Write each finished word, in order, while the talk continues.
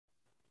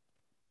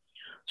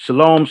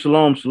Shalom,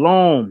 shalom,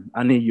 shalom.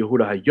 I need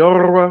Yehuda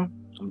Hayorah.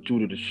 I'm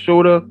Judah the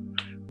Shootah.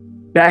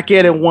 Back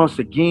at it once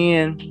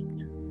again.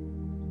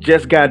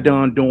 Just got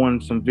done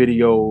doing some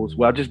videos.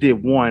 Well, I just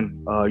did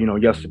one,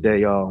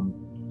 yesterday.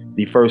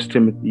 The First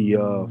Timothy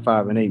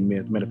 5 and 8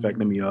 myth. Matter of fact,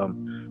 let me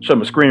show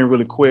my screen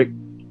really quick.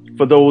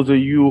 For those of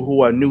you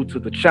who are new to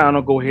the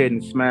channel, go ahead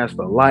and smash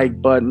the like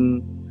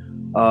button.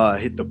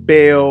 Hit the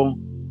bell.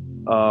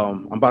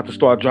 I'm about to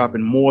start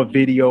dropping more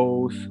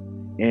videos.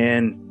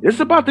 And it's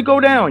about to go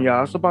down,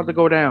 y'all. It's about to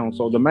go down.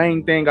 So the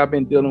main thing I've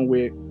been dealing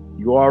with,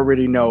 you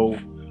already know,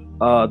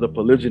 the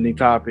polygyny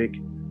topic.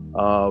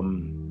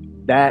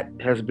 That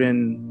has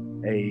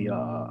been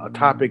a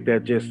topic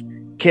that just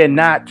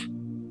cannot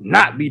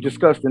not be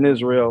discussed in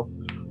Israel,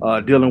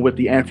 dealing with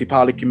the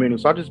anti-poly community.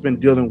 So I've just been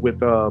dealing with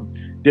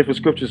different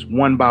scriptures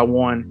one by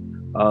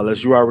one.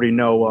 As you already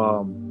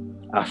know,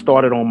 I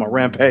started on my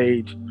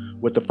rampage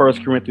with the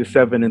 1 Corinthians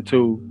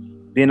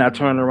 7:2. Then I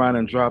turned around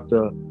and dropped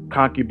the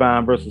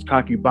concubine versus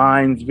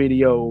concubines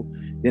video.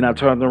 Then I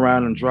turned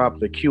around and dropped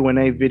the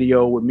Q&A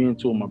video with me and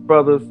two of my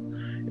brothers.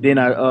 Then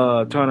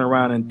I turned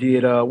around and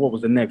did what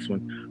was the next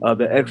one?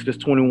 The Exodus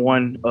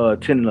 21,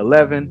 10 and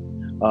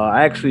 11.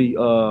 I actually,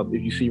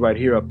 if you see right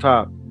here up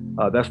top,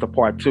 that's the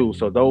part 2.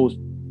 So those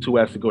two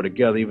actually go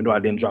together, even though I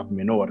didn't drop them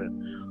in order.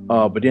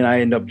 But then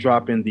I ended up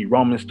dropping the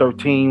Romans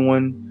 13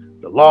 one,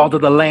 the laws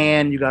of the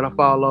land you gotta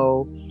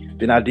follow.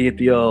 Then I did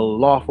the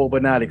lawful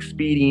but not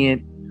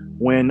expedient,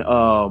 when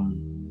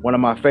one of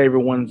my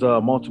favorite ones,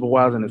 multiple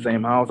wives in the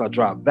same house. I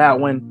dropped that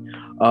one.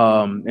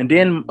 And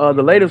then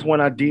the latest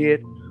one I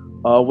did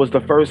was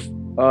the First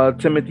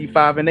Timothy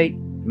 5 and 8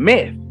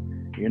 myth.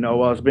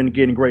 It's been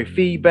getting great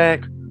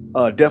feedback.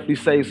 Definitely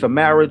saved some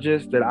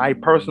marriages that I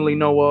personally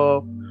know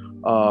of.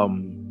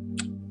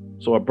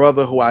 So a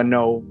brother who I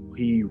know,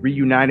 he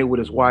reunited with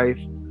his wife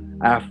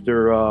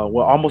after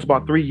almost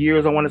about 3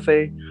 years, I want to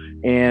say.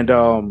 And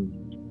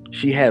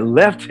she had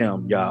left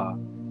him, y'all.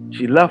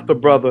 She left the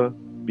brother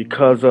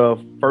because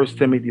of 1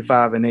 Timothy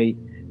 5 and 8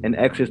 and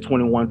Exodus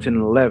 21, 10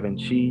 and 11.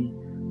 She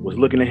was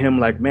looking at him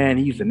like, man,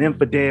 he's an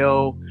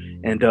infidel.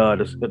 And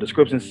the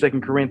description in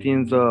 2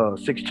 Corinthians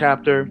 6th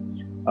chapter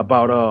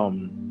about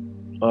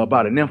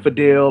an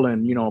infidel,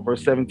 and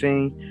verse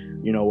 17,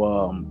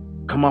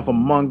 come up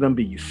among them,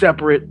 be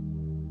separate.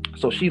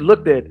 So she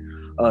looked at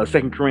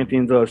 2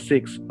 Corinthians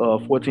 6,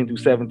 14 through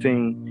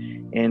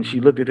 17, and she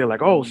looked at it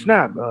like, oh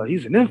snap,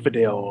 he's an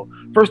infidel.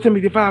 1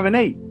 Timothy 5 and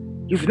 8,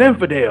 he's an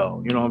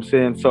infidel. You know what I'm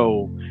saying?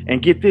 So,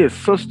 and get this,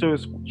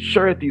 sisters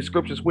shared these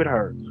scriptures with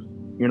her.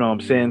 You know what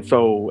I'm saying?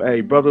 So,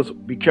 hey, brothers,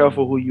 be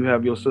careful who you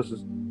have your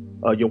sisters,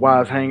 your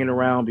wives hanging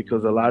around,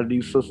 because a lot of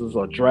these sisters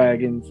are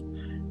dragons,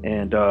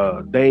 and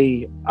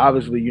they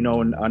obviously,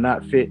 are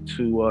not fit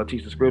to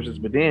teach the scriptures.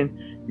 But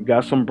then you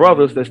got some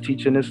brothers that's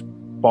teaching this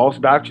false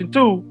doctrine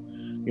too.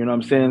 You know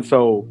what I'm saying?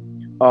 So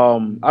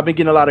I've been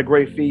getting a lot of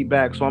great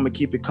feedback, so I'm gonna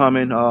keep it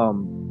coming.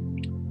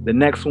 The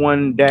next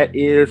one that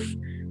is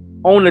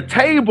on the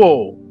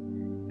table.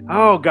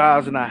 Oh,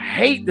 guys, and I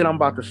hate that I'm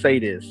about to say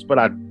this, but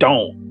I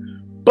don't.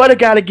 But it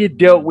got to get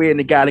dealt with and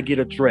it got to get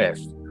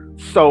addressed.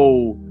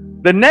 So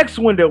the next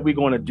one that we're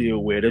going to deal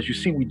with, as you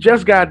see, we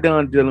just got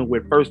done dealing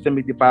with 1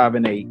 Timothy 5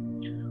 and 8,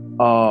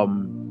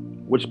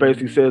 which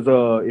basically says,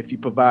 if he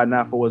provide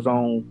not for his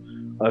own,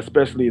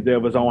 especially if they're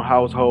of his own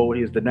household,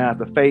 he is denied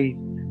the faith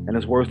and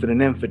is worse than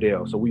an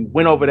infidel. So we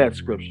went over that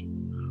scripture,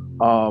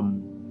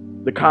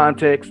 the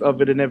context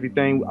of it and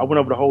everything. I went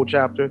over the whole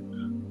chapter.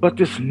 But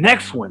this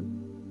next one,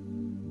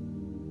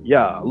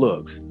 yeah,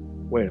 look,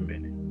 wait a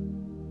minute.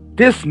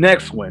 This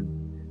next one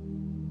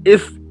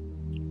is,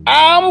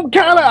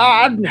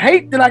 I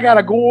hate that I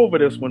gotta go over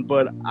this one,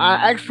 but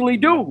I actually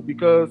do,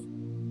 because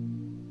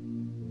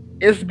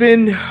it's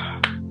been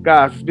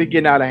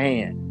getting out of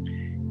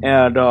hand.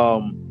 And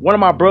one of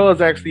my brothers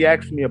actually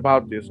asked me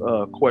about this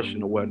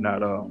question or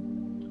whatnot.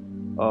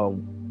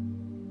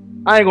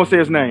 I ain't gonna say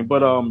his name,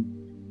 but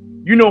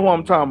you know who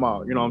I'm talking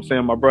about. You know what I'm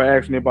saying? My brother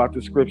asked me about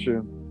this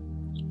scripture.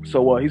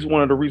 So he's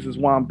one of the reasons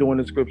why I'm doing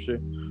this scripture.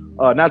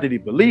 Not that he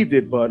believed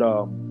it, but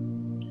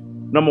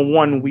number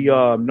one, we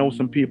know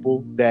some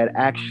people that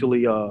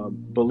actually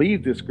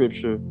believe this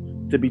scripture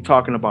to be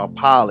talking about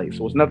poly.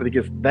 So it's nothing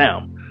against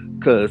them,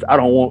 because I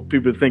don't want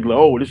people to think like,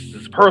 oh, this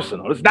is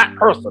personal. It's not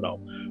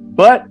personal.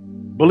 But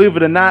believe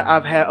it or not,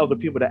 I've had other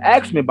people that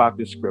ask me about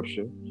this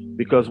scripture,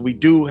 because we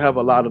do have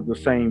a lot of the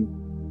same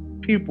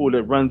people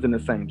that runs in the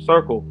same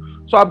circle.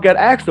 So I've got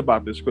asked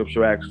about this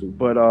scripture actually,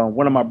 but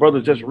one of my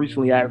brothers just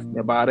recently asked me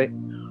about it.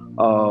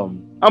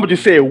 I'm gonna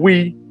just say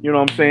we, you know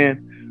what I'm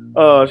saying?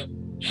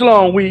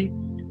 Shalom, we.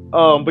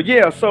 But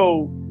yeah,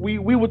 so we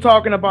were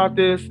talking about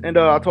this, and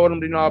I told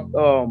him,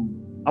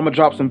 I'm gonna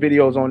drop some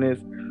videos on this.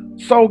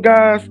 So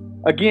guys,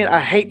 again, I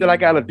hate that I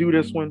gotta do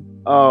this one.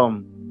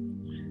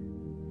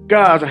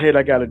 Guys, I hate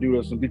I gotta do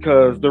this one,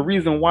 because the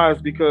reason why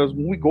is because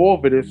when we go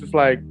over this, it's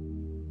like,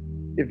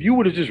 if you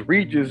were to just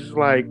read this, it's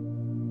like,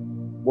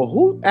 well,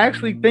 who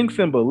actually thinks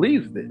and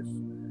believes this?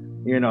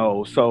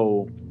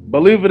 So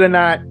believe it or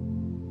not,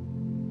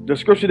 the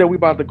scripture that we're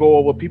about to go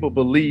over, people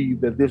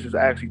believe that this is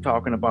actually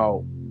talking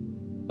about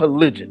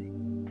polygyny.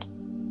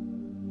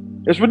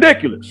 It's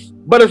ridiculous,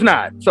 but it's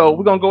not. So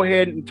we're going to go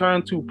ahead and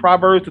turn to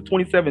Proverbs, the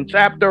 27th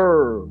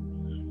chapter.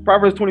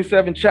 Proverbs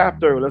 27th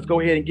chapter. Let's go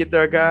ahead and get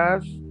there,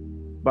 guys.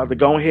 About to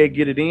go ahead and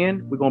get it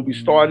in. We're going to be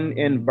starting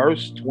in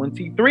verse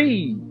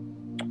 23.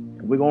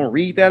 We're going to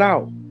read that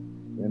out.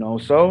 You know,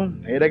 so,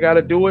 hey, they got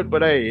to do it,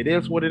 but hey, it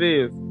is what it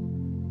is.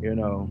 You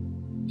know.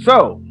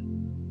 So,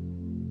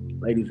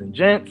 ladies and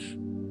gents,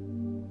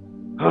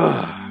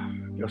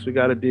 guess we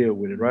got to deal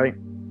with it, right?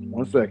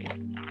 1 second.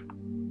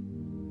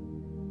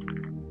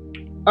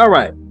 All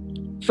right.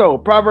 So,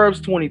 Proverbs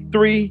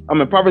 27,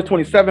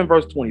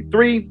 verse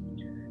 23.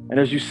 And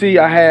as you see,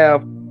 I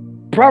have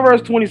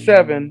Proverbs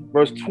 27,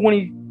 verse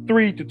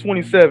 23 to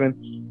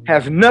 27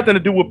 has nothing to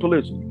do with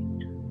polygyny.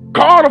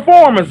 Call the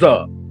foreigners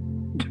up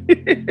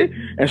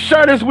and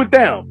share this with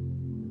them.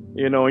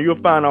 You know, and you'll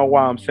find out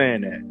why I'm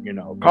saying that. You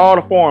know, call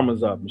the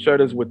foreigners up and share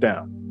this with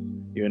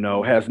them. You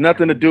know, has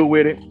nothing to do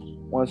with it.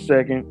 1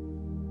 second.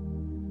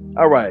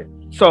 All right.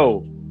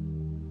 So,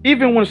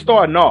 even when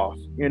starting off,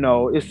 you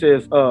know, it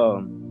says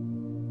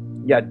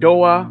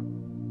Yadoa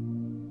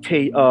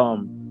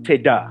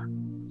Teda.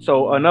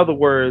 So in other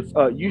words,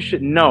 you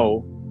should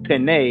know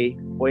Pene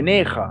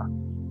Oinecha.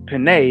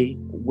 Pene,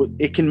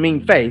 it can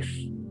mean face,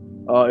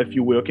 if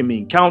you will. It can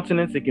mean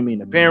countenance. It can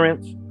mean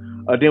appearance.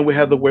 Then we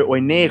have the word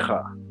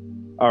Oinecha.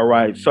 All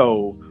right.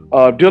 So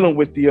dealing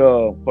with the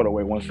hold on,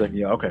 wait 1 second.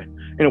 Yeah, okay.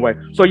 Anyway,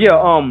 so yeah,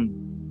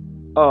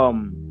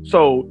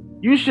 so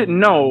you should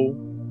know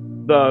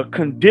the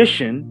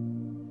condition.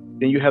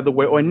 Then you have the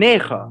word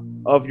Oinecha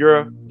of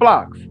your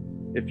flocks,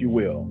 if you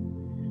will.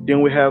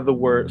 Then we have the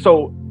word,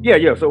 so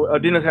yeah. So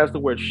then it has the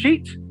word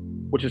sheet,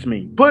 which is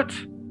mean put.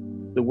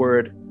 The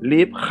word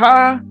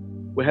libcha,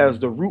 which has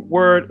the root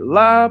word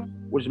lab,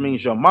 which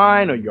means your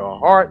mind or your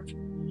heart.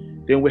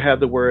 Then we have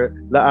the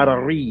word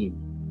la'ararim,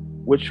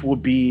 which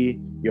would be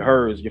your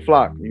herds, your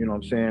flock. You know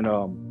what I'm saying?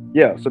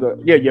 Yeah. So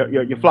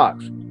your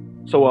flocks.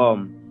 So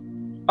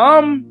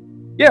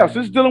yeah. So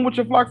it's dealing with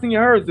your flocks and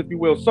your herds, if you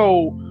will.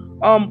 So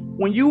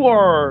when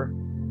you're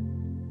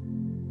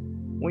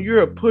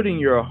putting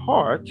your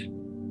heart,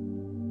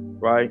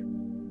 right,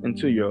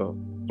 into your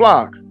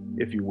flock,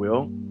 if you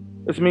will,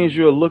 this means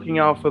you're looking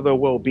out for their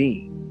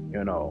well-being,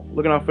 you know,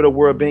 looking out for their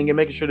well-being and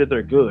making sure that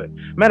they're good.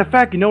 Matter of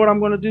fact, you know what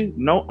I'm going to do?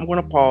 No, I'm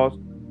going to pause.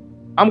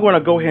 I'm going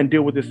to go ahead and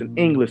deal with this in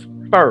English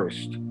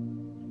first.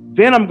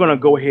 Then I'm going to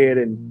go ahead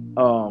and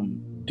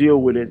deal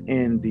with it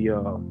in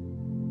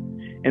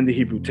the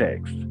Hebrew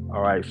text.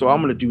 All right. So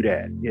I'm going to do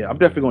that. Yeah, I'm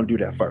definitely going to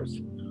do that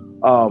first.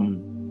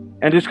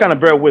 And just kind of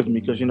bear with me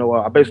because, you know,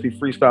 I basically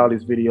freestyle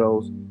these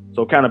videos.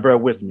 So kind of bear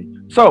with me.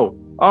 So,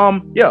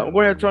 yeah, I'm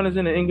going to turn this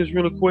into English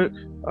really quick.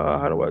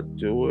 How do I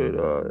do it?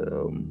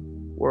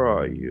 Where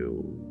are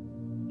you?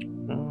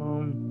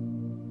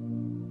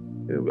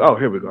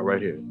 Here we go,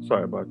 right here.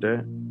 Sorry about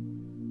that.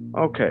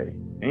 Okay,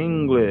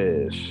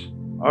 English.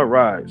 All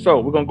right. So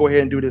we're going to go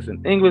ahead and do this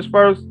in English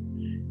first.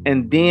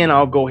 And then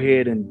I'll go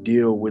ahead and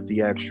deal with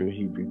the actual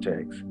Hebrew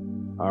text.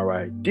 All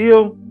right.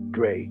 Deal?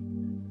 Great.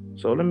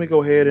 So let me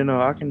go ahead and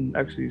I can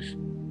actually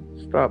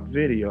stop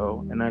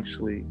video and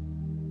actually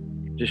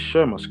just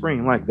share my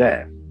screen like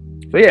that.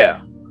 So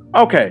yeah,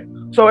 okay.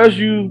 So as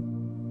you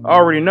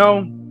already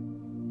know,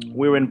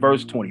 we're in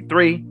verse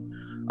 23.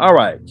 All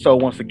right. So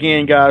once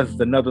again, guys,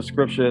 it's another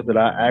scripture that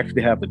I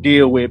actually have to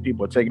deal with.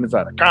 People are taking this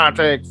out of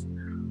context.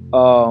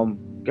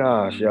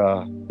 Gosh,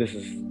 y'all, this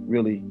is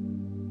really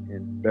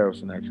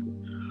embarrassing. Actually,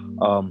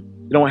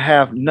 it don't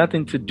have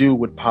nothing to do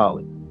with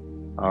poly.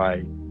 All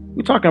right.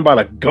 We're talking about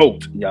a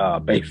goat, y'all,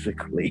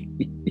 basically.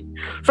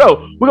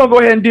 So we're going to go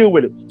ahead and deal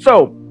with it.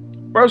 So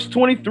verse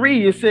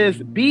 23, it says,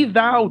 be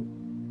thou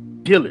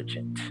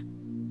diligent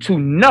to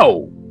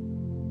know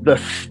the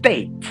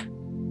state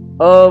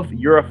of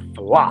your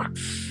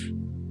flocks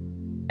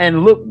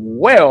and look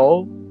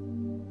well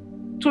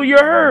to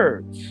your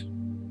herds.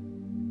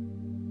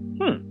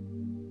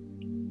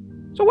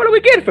 So what do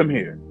we get from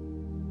here?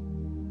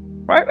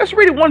 Right? Let's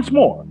read it once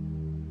more.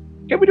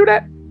 Can we do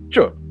that?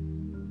 Sure.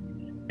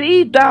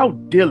 Be thou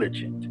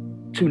diligent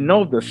to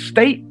know the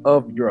state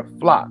of your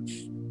flocks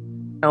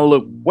and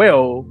look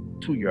well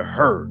to your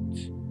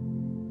herds.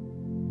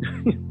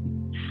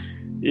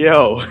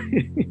 Yo,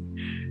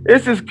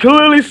 this is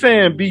clearly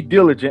saying be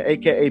diligent,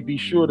 aka be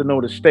sure to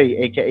know the state,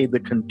 aka the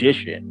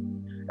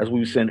condition. As we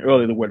were saying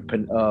earlier, the word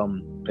pene,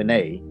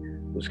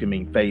 which can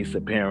mean face,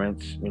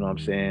 appearance, you know what I'm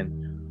saying?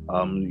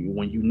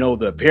 When you know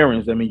the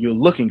appearance, I mean, you're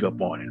looking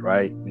up on it,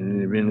 right?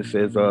 And then it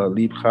says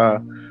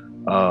libcha,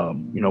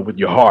 you know, with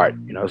your heart,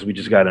 you know, as we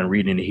just got in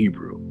reading the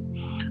Hebrew.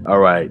 All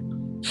right.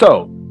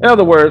 So, in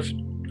other words,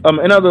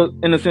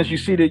 in a sense, you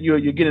see that you're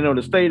getting on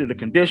the state of the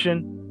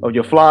condition of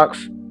your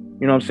flocks,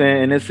 you know what I'm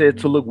saying? And it said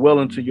to look well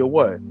into your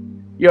what?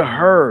 Your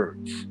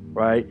herds,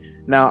 right?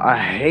 Now, I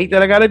hate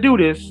that I got to do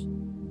this,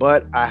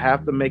 but I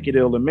have to make it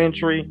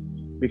elementary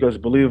because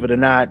believe it or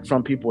not,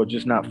 some people are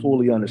just not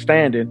fully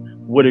understanding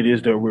what it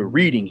is that we're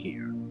reading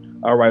here.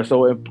 All right.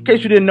 So in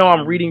case you didn't know,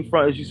 I'm reading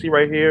from, as you see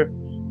right here,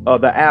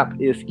 the app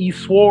is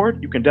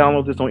eSword. You can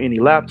download this on any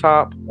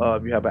laptop.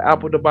 If you have an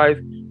Apple device,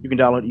 you can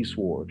download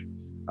eSword.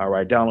 All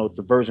right, download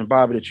the version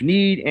Bible that you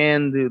need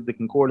and the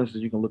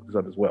concordances. You can look this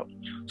up as well.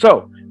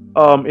 So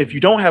if you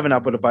don't have an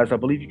Apple device, I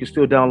believe you can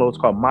still download. It's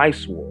called My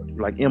Sword,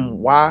 like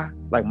M-Y,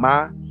 like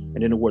my,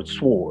 and then the word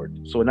sword.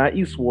 So not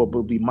eSword, but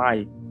it'll be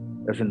my,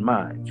 as in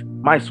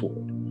mine, My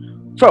Sword.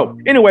 So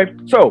anyway,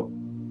 so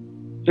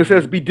it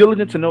says, be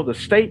diligent to know the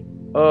state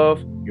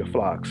of your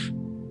flocks.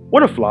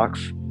 What are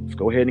flocks? Let's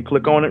go ahead and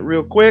click on it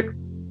real quick.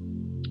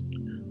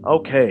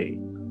 Okay,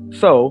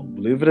 so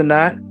believe it or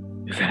not,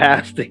 this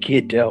has to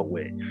get dealt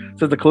with. It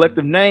says the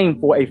collective name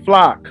for a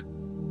flock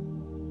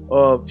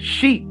of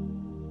sheep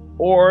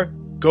or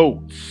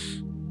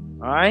goats.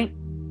 All right.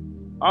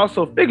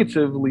 Also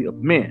figuratively of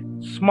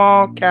men,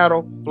 small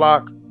cattle,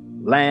 flock,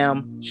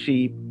 lamb,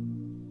 sheep.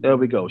 There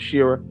we go,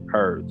 shearer,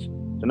 herds.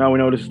 So now we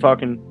know this is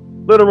talking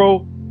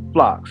literal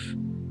flocks,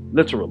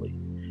 literally.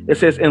 It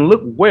says, and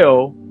look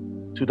well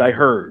to thy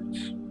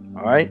herds.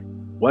 All right.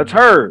 What's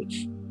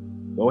herds?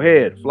 Go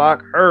ahead,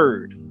 flock,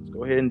 herd. Let's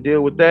go ahead and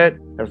deal with that.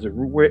 That's the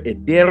root word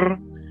edir.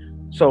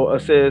 So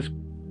it says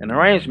an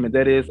arrangement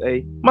that is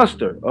a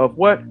muster of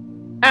what?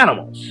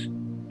 Animals.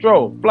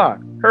 Drove, flock,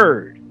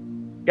 herd.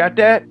 Got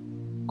that?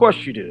 Of course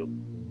you do.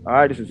 All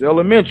right, this is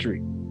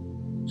elementary.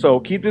 So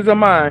keep this in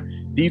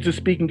mind. These are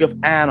speaking of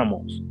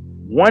animals.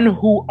 One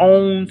who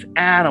owns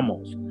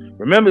animals.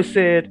 Remember, it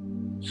said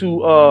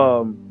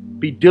to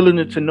be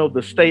diligent to know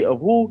the state of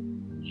who?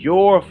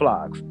 Your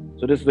flocks.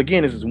 So this is,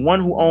 again, this is one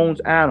who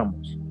owns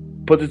animals.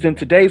 Put this in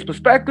today's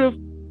perspective.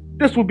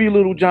 This would be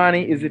little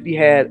Johnny is if he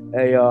had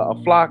a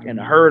flock and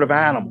a herd of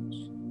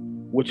animals,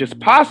 which is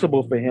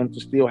possible for him to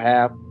still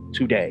have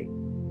today.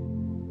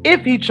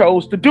 If he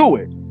chose to do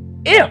it.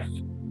 If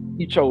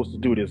he chose to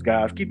do this,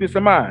 guys. Keep this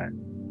in mind.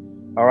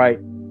 All right.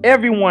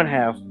 Everyone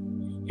have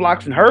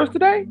flocks and herds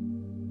today?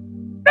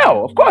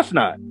 No, of course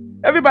not.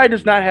 Everybody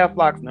does not have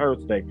flocks and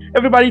herds today.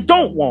 Everybody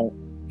don't want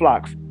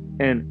flocks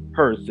and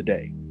herds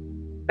today.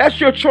 That's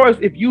your choice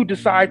if you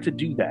decide to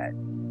do that.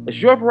 It's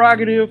your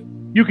prerogative.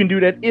 You can do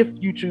that if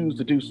you choose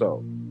to do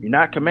so. You're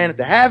not commanded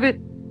to have it.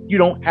 You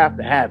don't have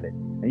to have it.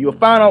 And you'll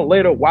find out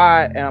later,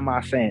 why am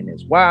I saying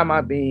this? Why am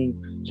I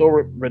being so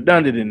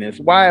redundant in this?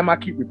 Why am I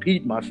keep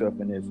repeating myself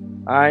in this?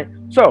 All right.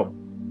 So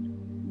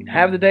you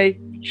have the day,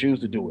 you choose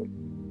to do it.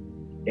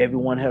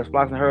 Everyone has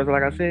flocks and herds,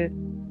 like I said.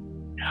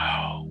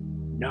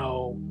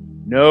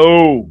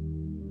 No.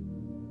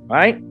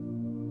 Right?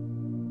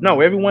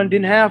 No, everyone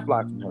didn't have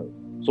flocks and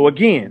herds. So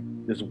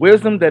again, this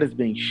wisdom that is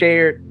being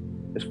shared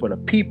is for the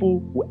people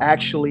who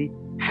actually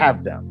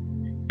have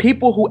them.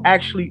 People who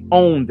actually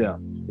own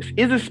them. This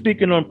isn't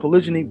speaking on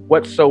polygyny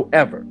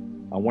whatsoever.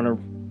 I want to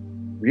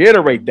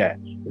reiterate that.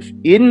 This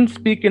isn't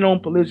speaking on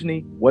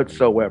polygyny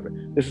whatsoever.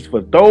 This is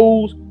for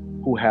those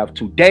who have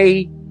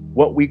today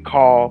what we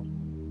call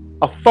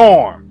a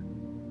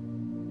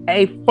farm.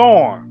 A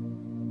farm.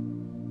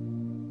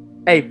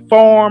 A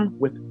farm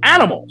with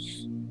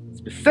animals,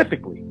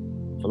 specifically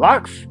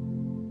flocks,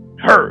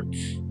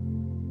 herds,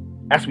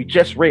 as we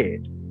just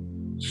read.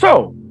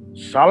 So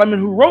Solomon,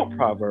 who wrote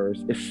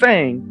Proverbs, is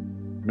saying,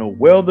 know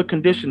well the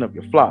condition of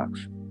your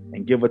flocks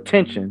and give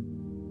attention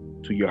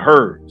to your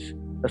herds.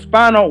 Let's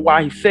find out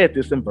why he said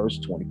this in verse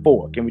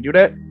 24. Can we do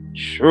that?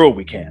 Sure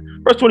we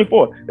can. Verse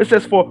 24, it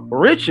says, for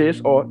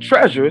riches or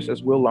treasures,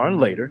 as we'll learn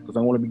later, because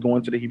I want to be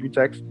going to the Hebrew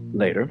text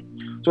later.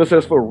 So it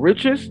says, for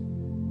riches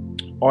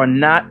are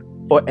not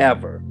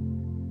forever.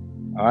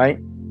 All right.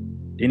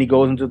 Then he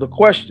goes into the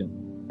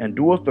question, and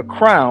doeth the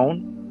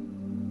crown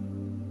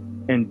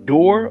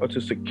endure or to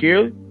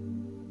secure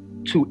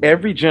to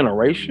every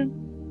generation?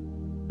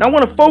 Now I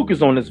want to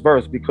focus on this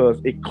verse because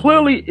it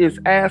clearly is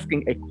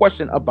asking a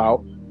question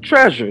about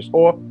treasures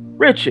or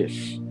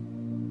riches.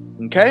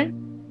 Okay?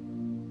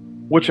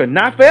 Which are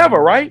not forever,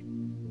 right?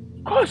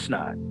 Of course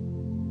not.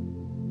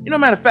 You know,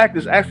 matter of fact,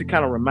 this actually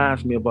kind of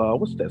reminds me of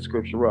what's that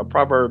scripture?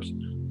 Proverbs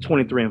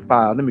 23 and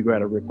 5. Let me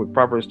grab it real quick.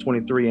 Proverbs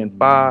 23 and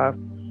 5,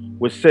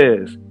 which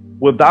says,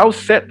 wilt thou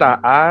set thy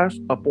eyes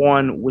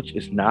upon which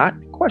is not?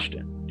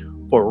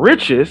 Question. For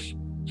riches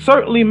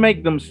certainly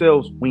make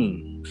themselves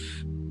wings.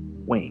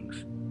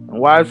 Wings. And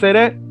why I say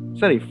that?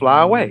 So they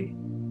fly away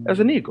as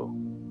an eagle.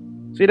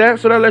 See that?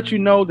 So that lets you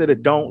know that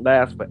it don't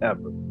last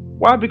forever.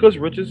 Why? Because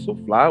riches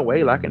will fly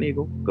away like an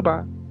eagle.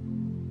 Goodbye.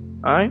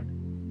 All right.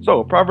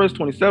 So Proverbs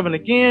 27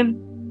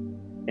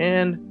 again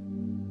and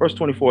verse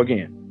 24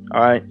 again.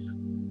 All right.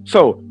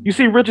 So you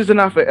see, riches are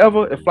not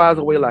forever. It flies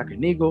away like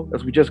an eagle,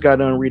 as we just got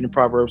done reading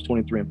Proverbs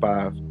 23 and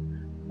 5.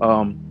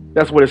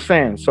 That's what it's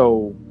saying.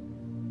 So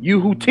you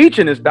who teach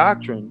in this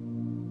doctrine,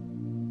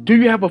 do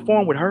you have a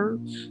farm with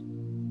herds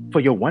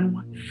for your one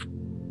wife?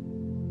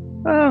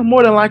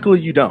 More than likely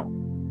you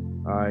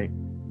don't. All right.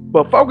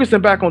 But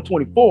focusing back on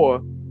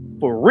 24,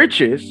 for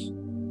riches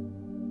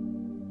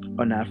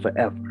are not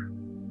forever.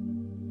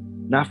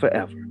 Not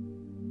forever.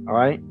 All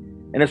right.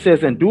 And it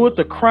says, endure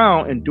the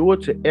crown, endure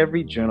to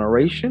every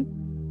generation.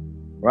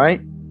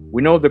 Right.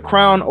 We know the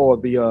crown or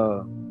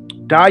the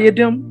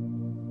diadem,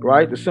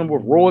 right? The symbol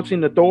of royalty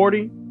and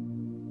authority.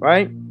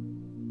 Right.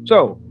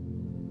 So,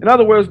 in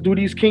other words, do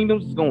these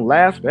kingdoms is going to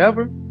last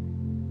forever?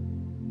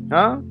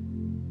 Huh?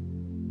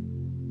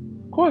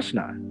 Of course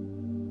not.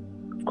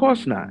 Of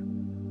course not.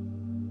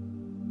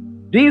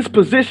 These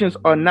positions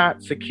are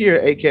not secure,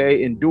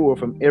 aka endure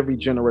from every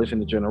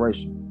generation to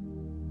generation.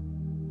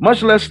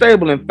 Much less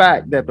stable, in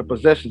fact, that the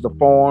possessions of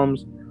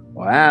farms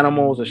or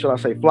animals, or shall I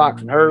say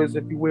flocks and herds,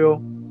 if you will,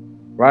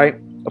 right?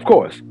 Of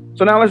course.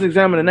 So now let's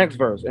examine the next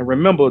verse. And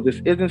remember, this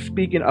isn't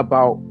speaking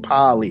about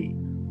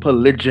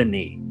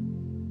polygyny.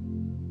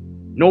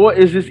 Nor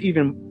is this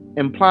even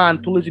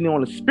implying polygyny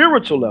on a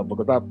spiritual level,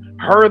 because I've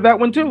heard that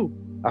one too.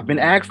 I've been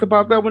asked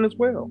about that one as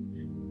well.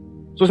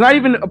 So it's not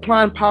even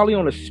applying poly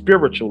on a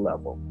spiritual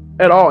level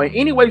at all, in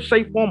any way,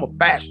 shape, form, or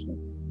fashion.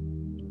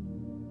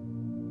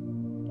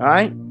 All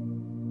right?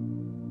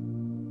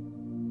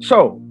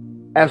 So,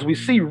 as we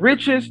see,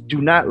 riches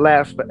do not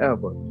last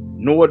forever,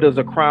 nor does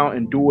a crown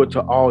endure to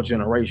all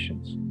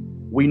generations.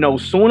 We know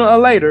sooner or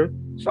later,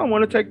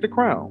 someone will take the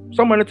crown,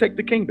 someone will take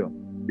the kingdom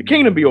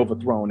be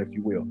overthrown, if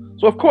you will.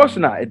 So of course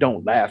not, it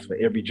don't last for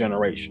every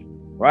generation,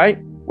 right?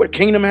 What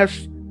kingdom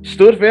has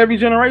stood for every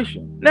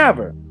generation?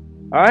 Never.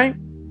 All right?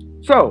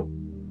 So,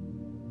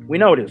 we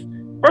know this.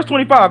 Verse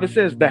 25, it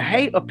says, the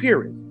hay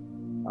appeareth,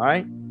 all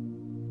right?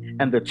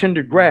 And the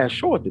tender grass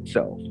showeth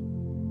itself.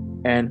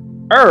 And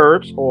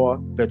herbs or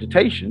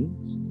vegetation,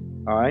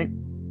 all right?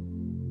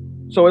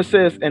 So it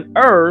says, and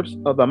herbs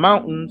of the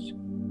mountains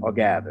are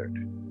gathered.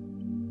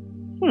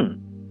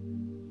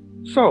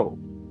 So,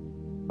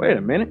 wait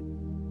a minute.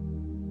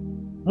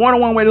 More than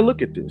one way to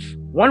look at this.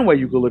 One way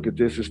you could look at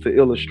this is to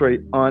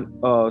illustrate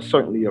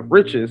uncertainty of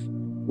riches,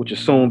 which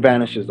soon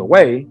vanishes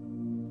away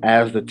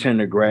as the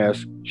tender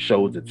grass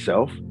shows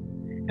itself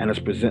and is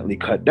presently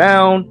cut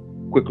down,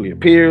 quickly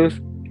appears.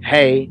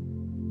 Hay,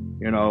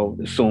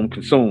 is soon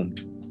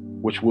consumed,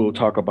 which we'll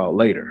talk about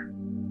later.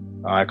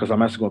 All right, because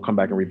I'm actually going to come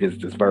back and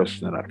revisit this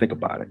verse and I think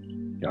about it.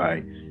 All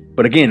right.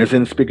 But again, it's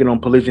not speaking on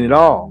polygyny at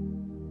all.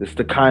 It's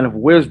the kind of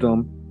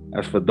wisdom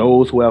as for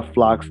those who have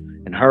flocks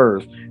and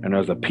herds. And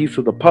there's a piece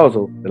of the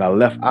puzzle that I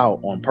left out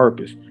on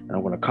purpose. And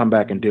I'm going to come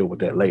back and deal with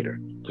that later.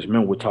 Because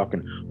remember, we're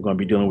going to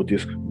be dealing with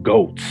these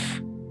goats.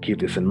 Keep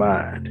this in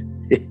mind.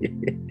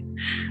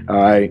 All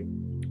right.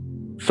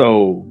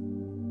 So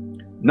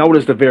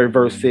notice the very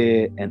verse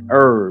said, and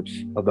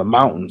herbs of the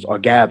mountains are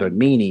gathered,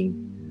 meaning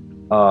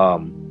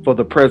for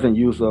the present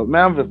use of,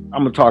 man, I'm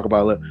going to talk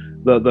about it.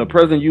 The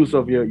present use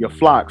of your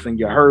flocks and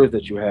your herds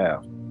that you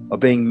have are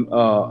being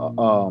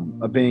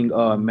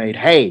made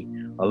hay,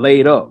 or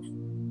laid up,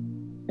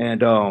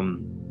 and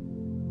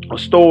or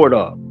stored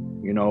up.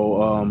 A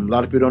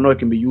lot of people don't know it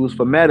can be used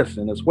for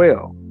medicine as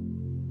well.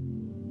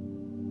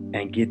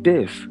 And get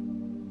this,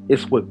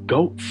 it's what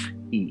goats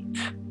eat.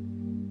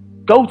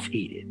 Goats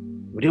eat it.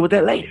 We'll deal with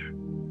that later.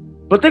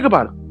 But think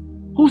about it.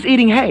 Who's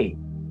eating hay?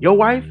 Your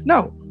wife?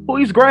 No. Who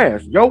eats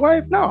grass? Your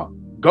wife? No.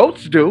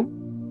 Goats do.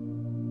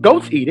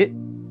 Goats eat it.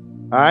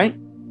 All right.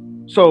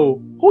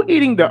 So who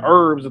eating the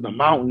herbs of the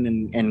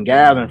mountain and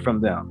gathering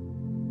from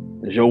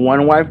them? Is your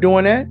one wife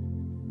doing that?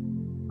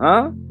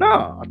 Huh?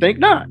 No, I think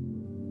not.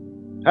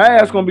 Hey,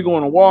 that's gonna be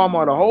going to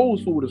Walmart or Whole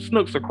Foods or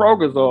Snooks or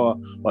Kroger's or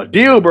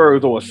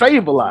Dealburgers or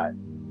Save-A-Lot.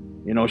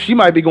 She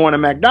might be going to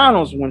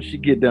McDonald's when she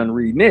get done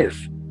reading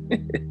this.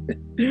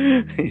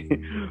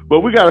 But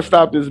we got to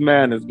stop this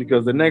madness,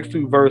 because the next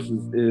two verses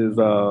is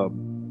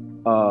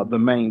the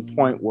main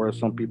point where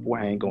some people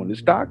hang on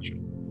this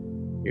doctrine.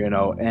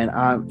 And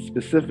I'm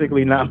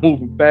specifically not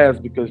moving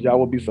fast because y'all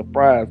will be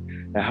surprised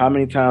at how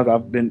many times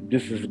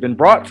this has been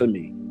brought to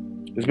me.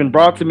 It's been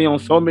brought to me on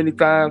so many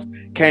times,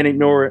 can't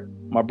ignore it.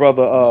 My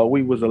brother,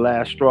 we was the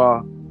last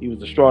straw. He was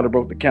the straw that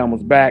broke the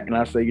camel's back. And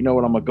I say, you know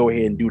what, I'm going to go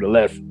ahead and do the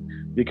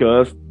lesson.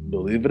 Because,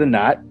 believe it or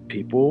not,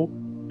 people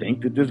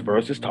think that this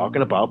verse is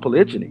talking about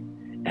polygyny.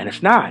 And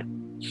it's not.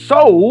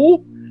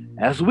 So,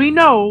 as we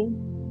know,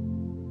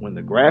 when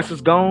the grass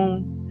is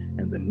gone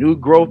and the new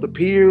growth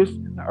appears,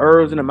 the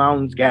herbs in the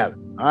mountains gather.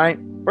 All right?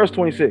 Verse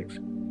 26.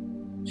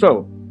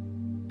 So,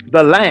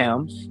 the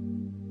lambs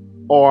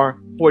are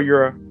for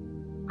your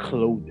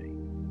clothing.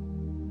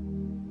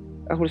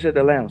 That's what it said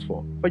the lambs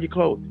for your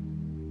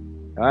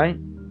clothing. All right?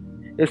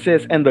 It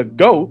says, and the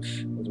goats,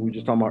 as we were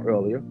just talking about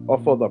earlier, are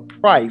for the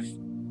price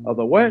of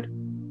the what?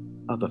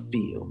 Of the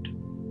field.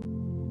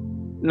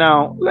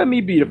 Now, let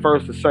me be the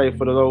first to say,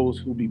 for those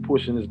who be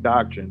pushing this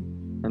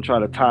doctrine and try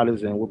to tie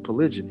this in with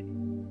polygyny,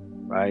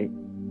 right?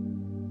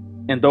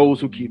 And those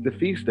who keep the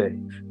feast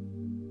days,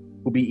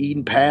 who be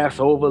eating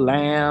Passover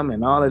lamb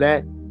and all of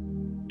that.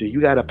 Do you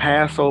got a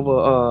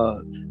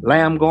Passover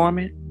lamb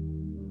garment?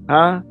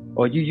 Huh?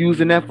 Or you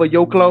using that for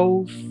your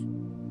clothes?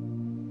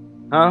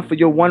 Huh? For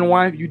your one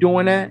wife, you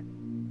doing that?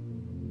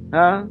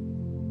 Huh?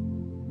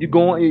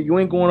 You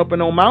ain't going up in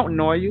no mountain,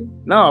 are you?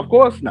 No, of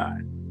course not.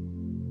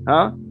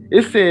 Huh?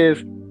 It says,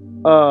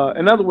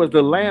 in other words,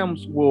 the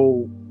lambs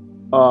will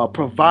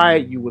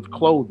provide you with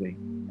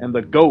clothing, and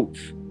the goats,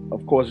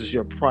 of course, is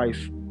your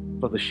price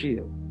for the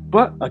shield.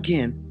 But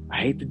again, I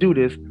hate to do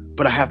this,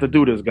 but I have to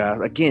do this, guys.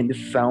 Again,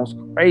 this sounds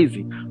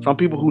crazy. Some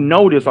people who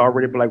know this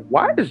already be like,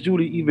 why is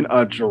Judy even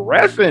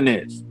addressing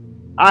this?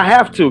 I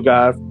have to,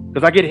 guys,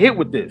 because I get hit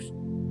with this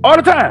all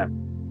the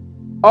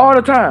time. All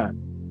the time.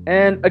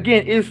 And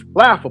again, it's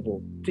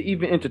laughable to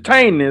even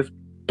entertain this,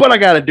 but I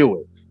got to do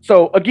it.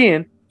 So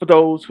again, for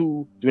those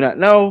who do not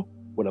know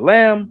what a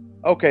lamb,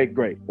 okay,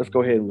 great. Let's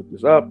go ahead and look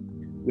this up.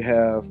 We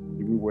have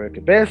the root word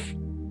kaves,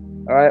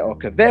 all right, or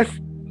kaves,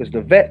 because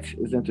the vet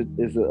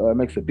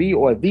makes a B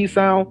or a V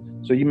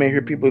sound. So you may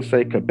hear people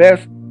say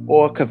kaves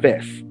or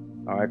kaves,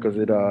 all right, because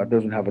it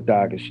doesn't have a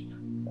dagish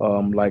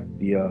like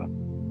the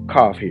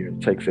cough here.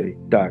 It takes a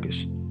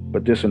dagish,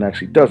 but this one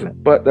actually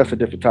doesn't. But that's a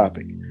different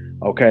topic.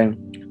 Okay,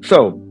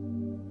 so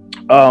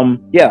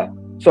yeah.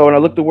 So when I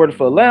look the word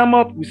for lamb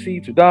up, we see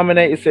to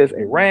dominate. It says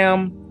a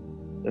ram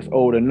that's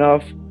old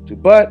enough to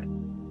butt.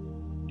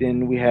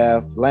 Then we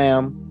have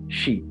lamb,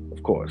 sheep,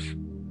 of course.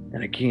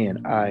 And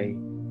again, I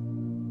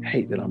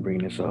hate that I'm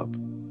bringing this up.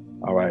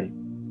 All right,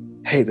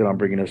 hate that I'm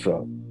bringing this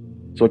up.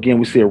 So again,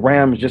 we see a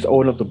ram is just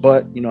old enough to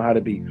butt. You know how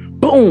to be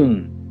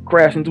boom,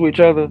 crash into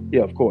each other.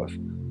 Yeah, of course.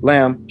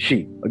 Lamb,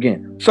 sheep.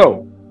 Again,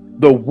 so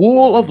the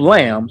wool of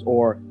lambs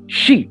or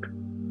sheep,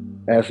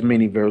 as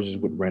many versions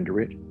would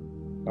render it,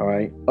 all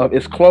right, of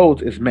its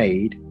clothes is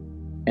made,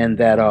 and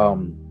that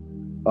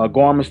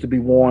garments to be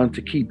worn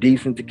to keep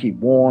decent, to keep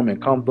warm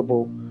and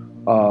comfortable.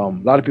 A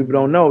lot of people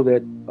don't know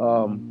that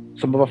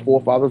some of our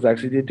forefathers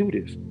actually did do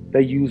this.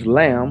 They used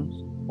lambs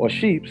or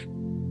sheep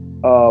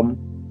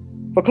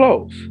for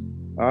clothes.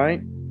 All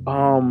right.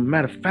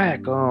 Matter of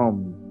fact,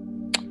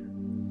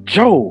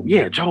 Job.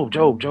 Yeah, Job.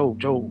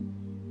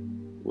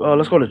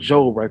 Let's go to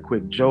Job right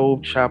quick.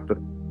 Job chapter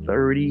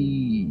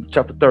 30.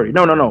 Chapter 30.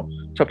 No.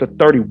 Chapter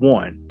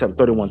 31. Chapter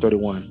 31.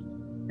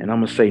 And I'm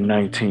gonna say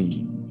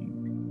 19.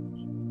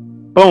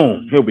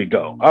 Boom. Here we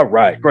go. All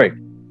right, great.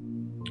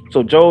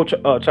 So Job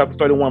chapter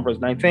 31, verse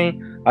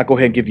 19. I'll go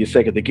ahead and give you a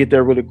second to get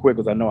there really quick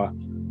because I know I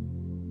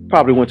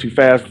probably went too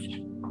fast.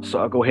 So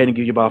I'll go ahead and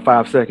give you about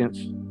 5 seconds.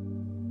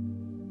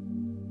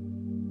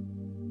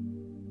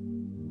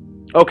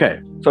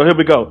 Okay, so here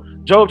we go.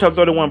 Job chapter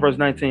 31, verse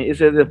 19. It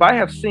says, if I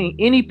have seen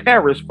any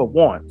perish for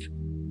want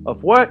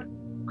of what?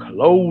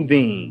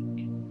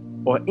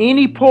 Clothing. Or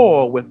any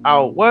poor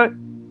without what?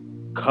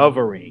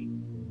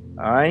 Covering.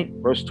 All right,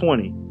 verse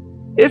 20.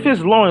 If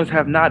his loins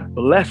have not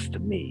blessed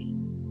me,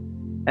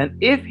 and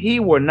if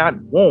he were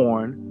not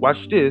warmed,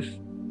 watch this,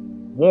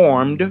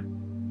 warmed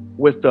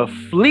with the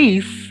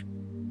fleece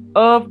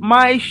of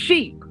my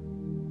sheep.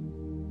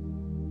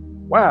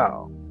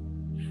 Wow.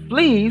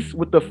 Fleece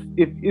with the,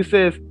 if it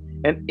says,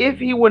 and if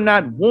he were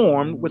not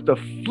warmed with the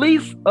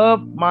fleece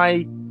of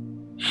my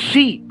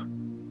sheep,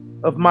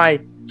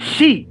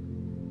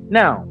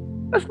 Now,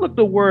 let's look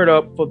the word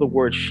up for the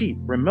word sheep.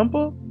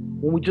 Remember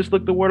when we just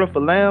looked the word up for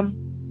lamb,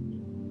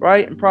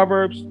 right? In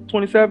Proverbs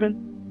 27,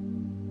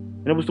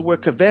 and it was the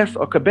word kaves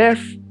or kabes.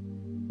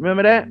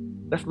 Remember that?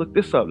 Let's look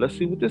this up. Let's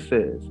see what this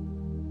says.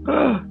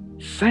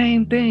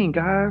 Same thing,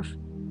 guys.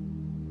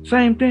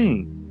 Same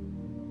thing.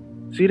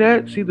 See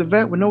that? See the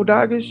vet with no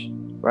dagish,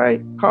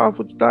 right? Carved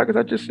with the dagish.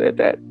 I just said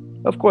that.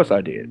 Of course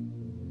I did.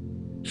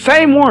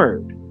 Same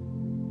word.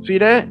 See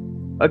that?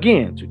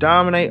 Again, to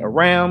dominate, a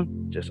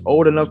ram, just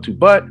old enough to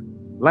butt,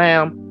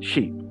 lamb,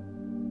 sheep.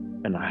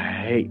 And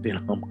I hate that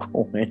I'm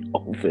going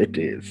over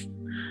this.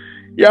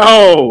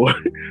 Yo,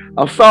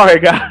 I'm sorry,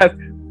 guys.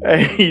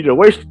 Hey, to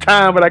waste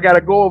time, but I got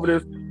to go over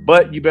this.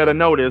 But you better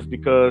know this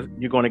because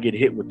you're going to get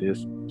hit with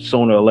this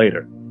sooner or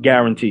later.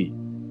 Guaranteed.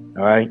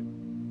 All right?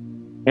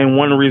 And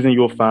one reason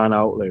you'll find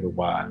out later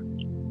why.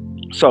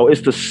 So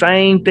it's the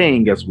same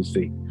thing as we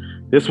see.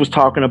 This was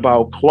talking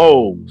about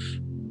clothes.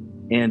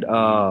 And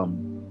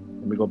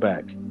let me go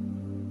back.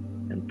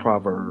 In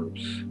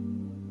Proverbs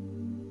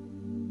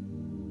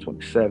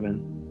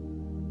 27.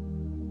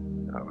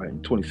 All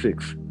right,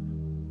 26.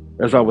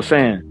 As I was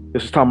saying,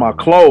 this is talking about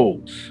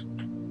clothes.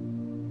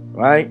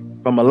 Right?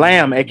 From a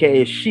lamb,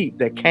 aka a sheep,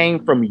 that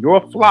came from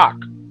your flock.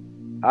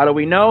 How do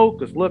we know?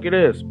 Because look at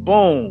this.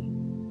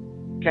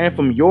 Boom. Came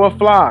from your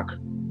flock.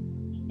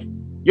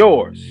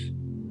 Yours.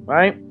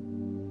 Right?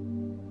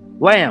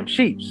 Lamb,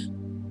 sheeps.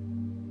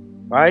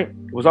 Right?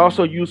 It was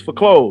also used for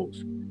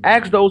clothes.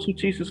 Ask those who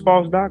teach this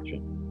false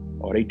doctrine.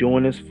 Are they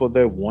doing this for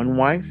their one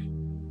wife?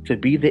 To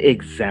be the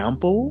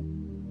example?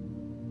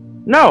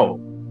 No.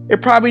 They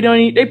probably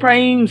ain't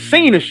even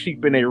seen a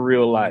sheep in their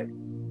real life.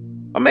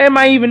 A man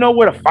might even know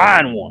where to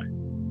find one.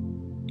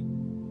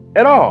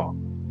 At all.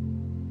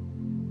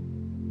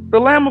 The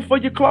lamb are for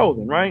your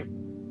clothing, right?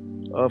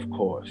 Of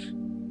course.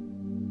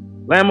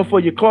 Lamb are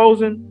for your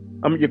clothing.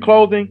 Your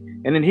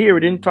clothing. And then here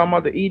it didn't talk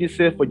about the eat, it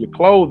said for your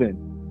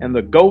clothing. And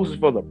the goats is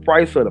for the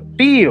price of the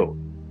field.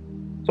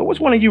 So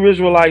which one of you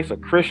Israelites or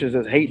Christians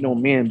that's hating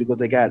on men because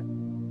they got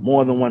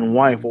more than one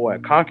wife or a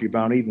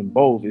concubine, or even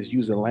both, is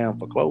using lamb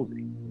for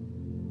clothing?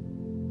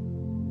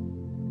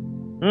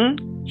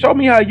 Show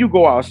me how you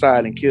go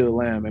outside and kill a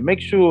lamb and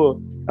make sure,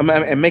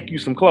 and make you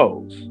some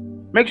clothes.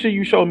 Make sure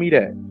you show me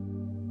that.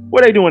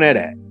 Where they doing that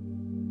at?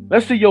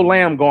 Let's see your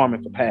lamb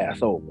garment for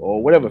Passover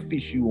or whatever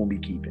feast you won't be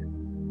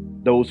keeping.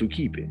 Those who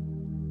keep it,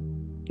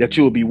 that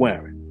you will be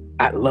wearing.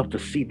 I'd love to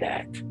see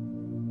that.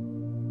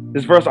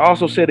 This verse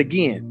also said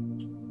again,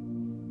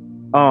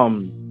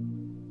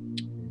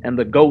 and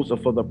the goats are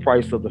for the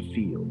price of the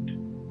field,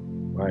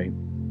 right?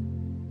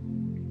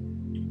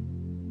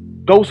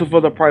 Goats are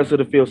for the price of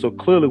the field. So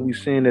clearly we're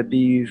seeing that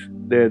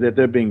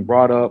they're being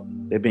brought up,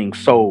 they're being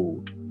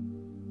sold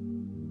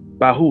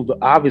by who?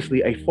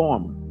 Obviously a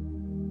farmer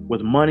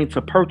with money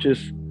to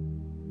purchase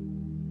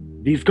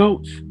these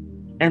goats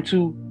and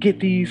to get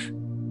these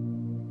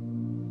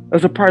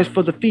as a price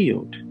for the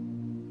field.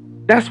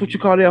 That's what you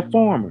call a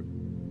farmer.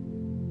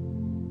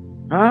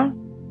 Huh?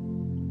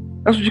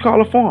 That's what you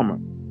call a farmer.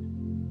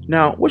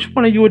 Now, which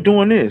one of you are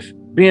doing this?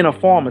 Being a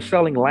farmer,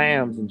 selling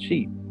lambs and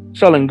sheep,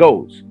 selling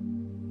goats.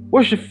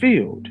 Where's your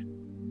field?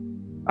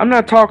 I'm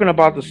not talking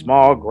about the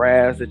small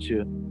grass that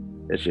you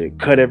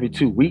cut every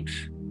 2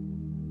 weeks.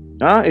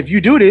 If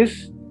you do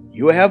this,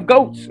 you will have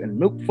goats and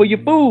milk for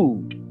your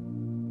food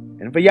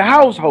and for your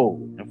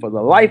household and for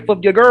the life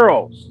of your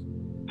girls.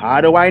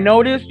 How do I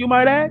know this, you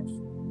might ask?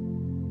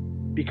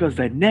 Because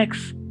the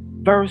next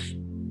verse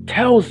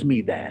tells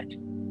me that.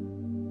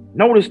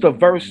 Notice the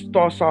verse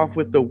starts off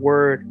with the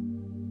word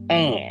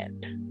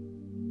and,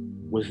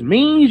 which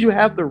means you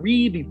have to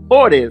read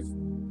before this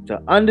to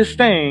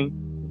understand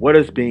what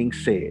is being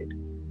said.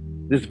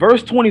 This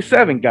verse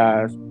 27,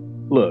 guys,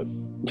 look.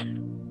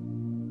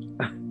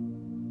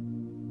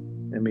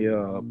 Let me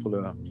pull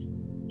it up.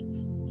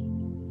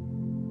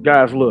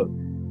 Guys, look.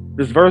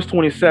 This verse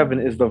 27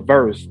 is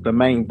the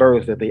main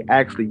verse that they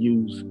actually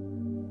use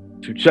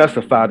to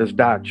justify this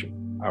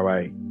doctrine. All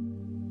right.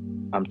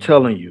 I'm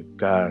telling you,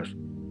 guys,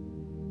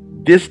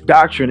 this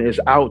doctrine is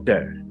out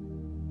there.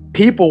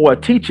 People are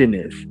teaching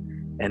this.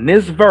 And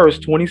this verse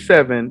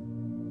 27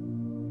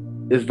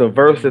 is the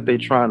verse that they're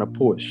trying to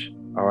push.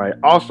 All right.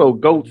 Also,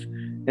 goats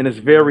in this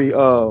very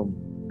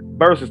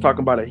verse is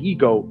talking about a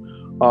he-goat,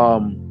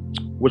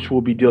 which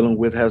we'll be dealing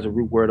with, has a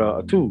root word,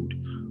 atud.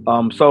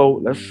 So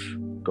let's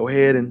go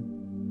ahead and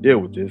deal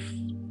with this.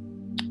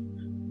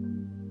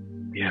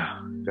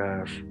 Yeah,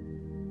 guys.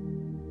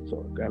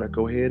 So I gotta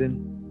go ahead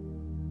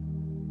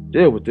and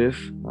deal with this.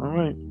 All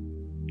right.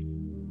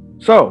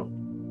 So,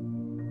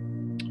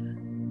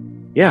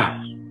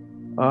 yeah.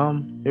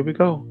 Here we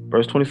go.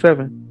 Verse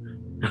 27.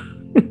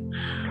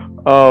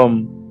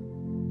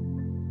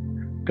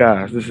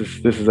 Guys, this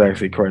is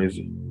actually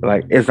crazy.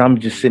 Like, as I'm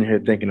just sitting here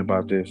thinking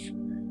about this.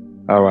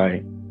 All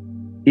right.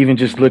 Even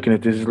just looking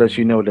at this lets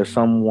you know that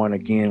someone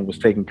again was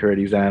taking care of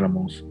these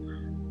animals.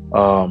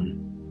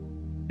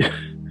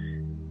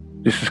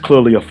 This is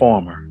clearly a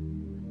farmer.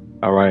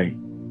 All right.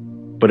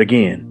 But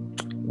again,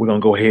 we're gonna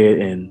go ahead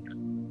and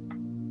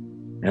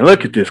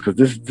look at this, because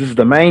this is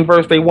the main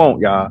verse they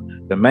want, y'all.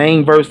 The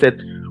main verse that,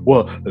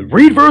 well,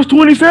 read verse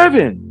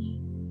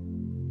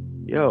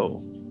 27.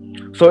 Yo.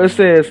 So it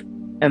says,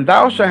 and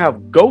thou shalt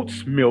have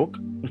goat's milk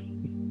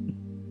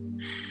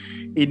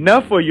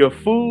enough for your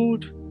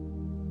food.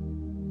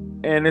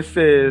 And it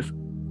says,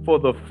 for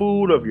the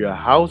food of your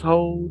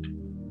household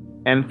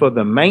and for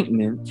the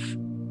maintenance,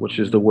 which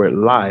is the word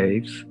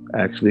lives,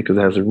 actually, because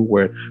it has a root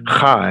word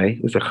chai.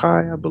 Is it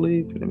chai, I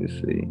believe? Let me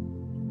see.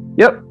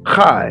 Yep,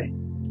 chai.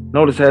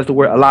 Notice it has the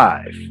word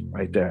alive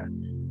right there.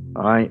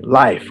 All right,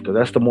 life, because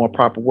that's the more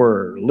proper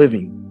word,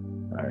 living.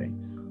 All right.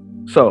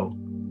 So,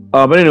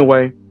 but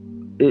anyway,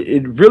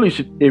 it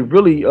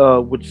really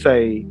would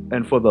say,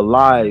 and for the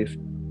lives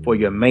for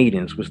your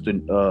maidens, which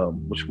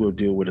we'll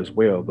deal with as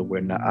well, the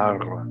word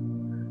na'ara.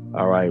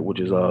 All right, which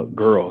is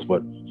girls,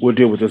 but we'll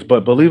deal with this.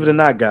 But believe it or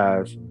not,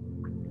 guys,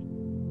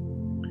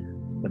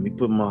 let me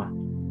put my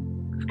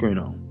screen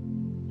on.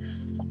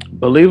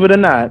 Believe it or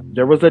not,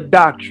 there was a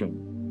doctrine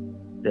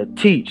that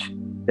teach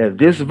that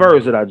this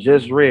verse that I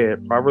just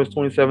read, Proverbs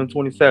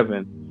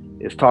 27:27,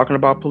 is talking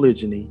about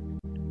polygyny.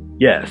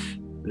 Yes,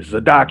 this is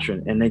a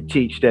doctrine, and they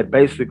teach that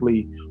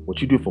basically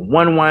what you do for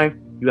one wife,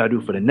 you gotta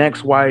do for the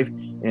next wife,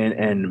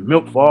 and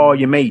milk for all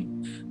your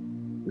maidens.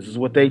 This is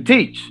what they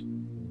teach.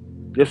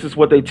 This is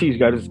what they teach,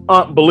 guys. It's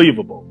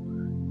unbelievable.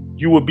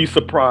 You would be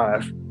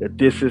surprised that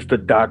this is the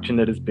doctrine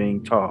that is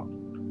being taught.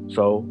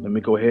 So let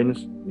me go ahead and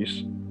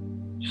just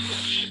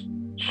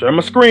share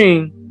my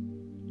screen.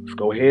 Let's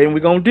go ahead and we're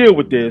gonna deal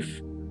with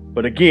this.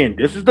 But again,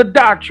 this is the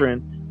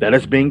doctrine that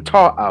is being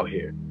taught out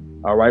here.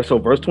 All right, so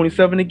verse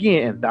 27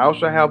 again, and thou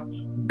shalt have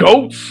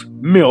goat's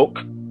milk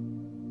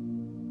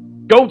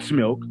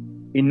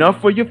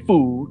enough for your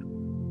food,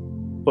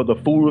 for the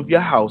food of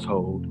your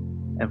household,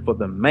 and for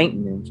the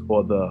maintenance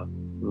or the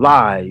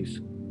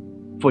lives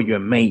for your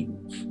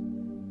maidens.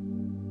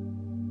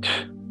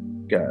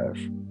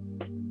 Guys.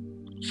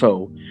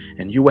 So,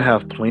 and you will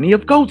have plenty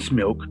of goat's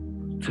milk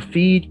to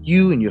feed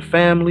you and your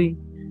family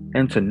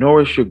and to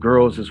nourish your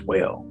girls as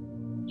well.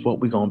 That's what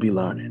we're going to be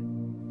learning.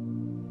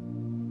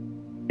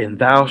 And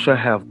thou shalt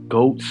have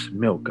goat's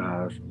milk,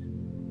 guys.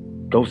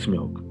 Goat's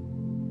milk.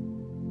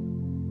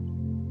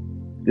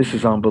 This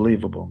is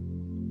unbelievable.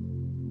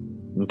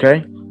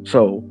 Okay?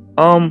 So,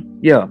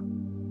 yeah.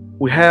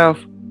 We have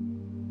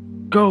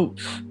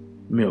goat's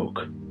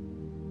milk.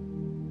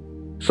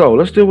 So,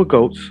 let's deal with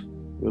goats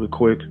really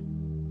quick.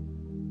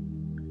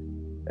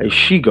 A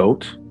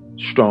she-goat,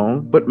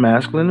 strong but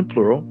masculine and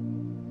plural.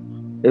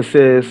 It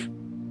says,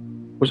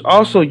 was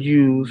also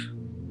used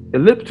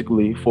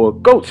elliptically for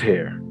goat's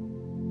hair.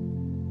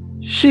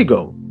 she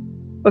goat,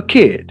 a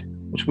kid,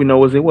 which we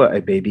know is a what?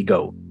 A baby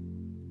goat.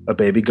 A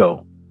baby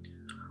goat.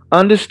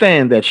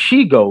 Understand that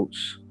she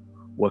goats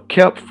were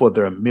kept for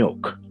their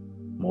milk.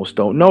 Most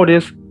don't know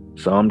this,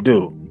 some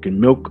do. You can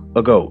milk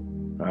a goat,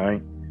 all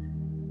right?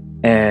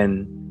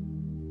 And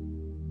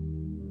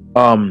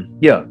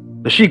yeah,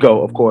 the she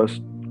goat, of course,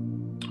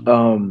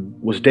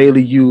 was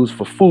daily used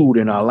for food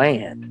in our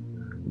land.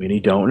 Many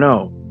don't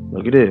know.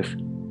 Look at this.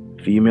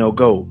 Female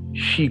goat,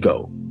 she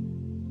goat.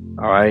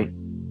 All right.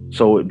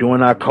 So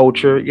during our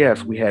culture,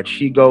 yes, we had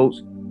she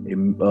goats.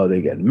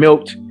 They got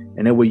milked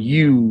and they were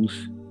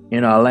used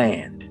in our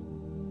land.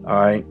 All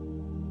right.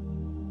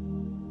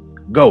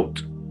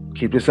 Goat.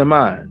 Keep this in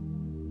mind.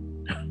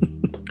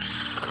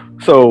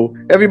 So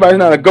everybody's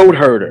not a goat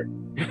herder,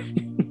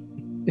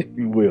 if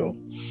you will.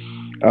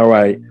 All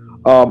right.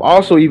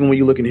 Also, even when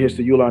you look in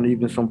history, you'll learn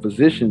even some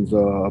physicians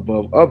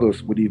above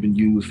others would even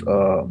use.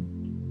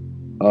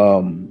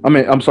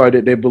 I'm sorry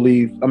that they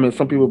believe.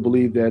 Some people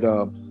believe that.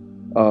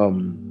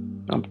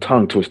 I'm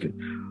tongue twisted.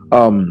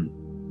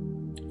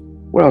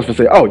 What I was gonna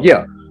say? Oh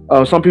yeah.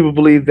 Some people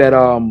believe that.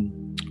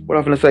 What I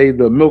was gonna say?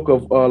 The milk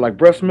of like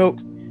breast milk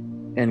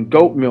and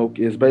goat milk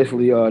is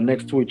basically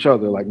next to each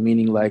other, like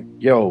meaning like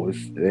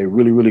they're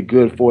really really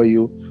good for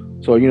you.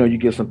 So you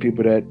get some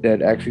people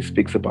that actually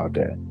speaks about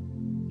that.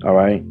 All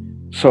right.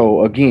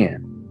 So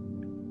again,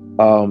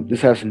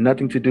 this has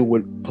nothing to do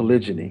with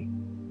polygyny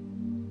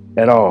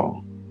at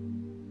all.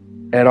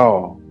 At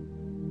all.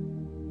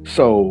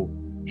 So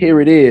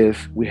here it is.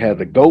 We have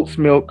the goat's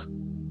milk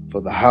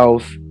for the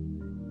house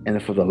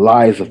and for the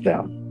lives of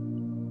them.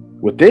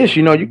 With this,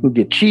 you can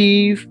get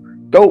cheese,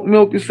 goat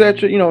milk,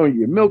 etc.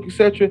 Your milk,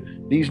 etc.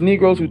 These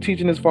Negroes who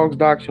teaching this false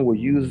doctrine will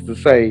use to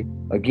say,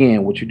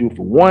 again, what you do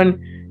for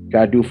one, you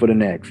gotta do for the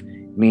next.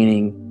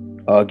 Meaning,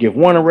 give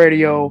one a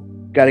radio,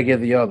 gotta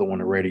give the other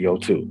one a radio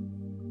too.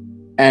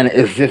 And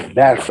as if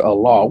that's a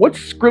law. What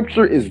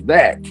scripture is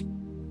that?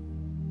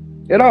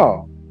 At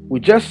all. We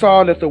just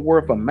saw that the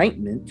word for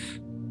maintenance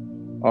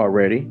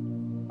already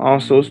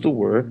also is the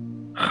word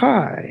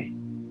chai,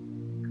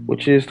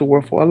 which is the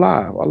word for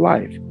alive, a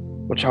life,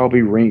 which I'll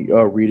be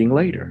reading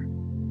later.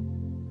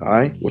 All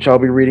right, which I'll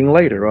be reading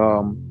later.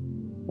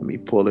 Let me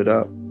pull it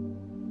up.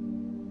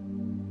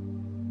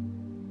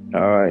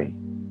 All right,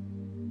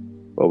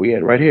 well, we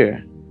had right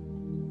here.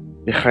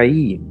 The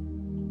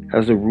chayim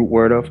has the root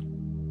word of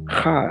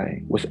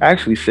chai, which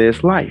actually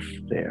says life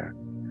there.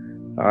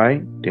 All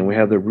right, then we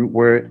have the root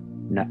word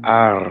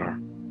na'ar,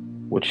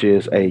 which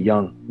is a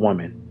young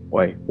woman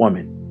or a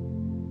woman.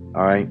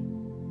 All right,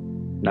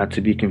 not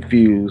to be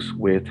confused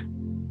with,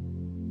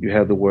 you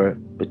have the word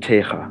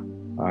betecha.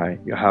 All right,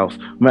 your house.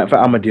 Matter of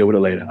fact, I'm gonna deal with it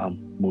later. I'm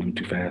moving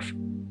too fast.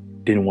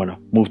 Didn't want to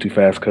move too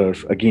fast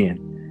because, again,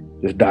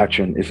 this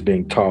doctrine is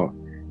being taught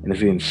and it's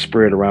being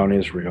spread around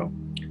Israel.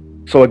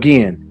 So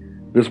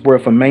again, this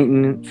word for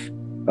maintenance,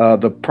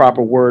 the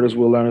proper word, as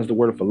we'll learn, is the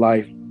word for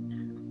life.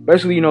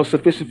 Basically,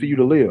 sufficient for you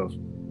to live.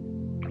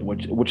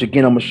 Which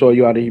again, I'm gonna show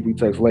you out of Hebrew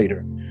text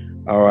later.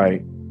 All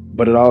right,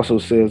 but it also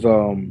says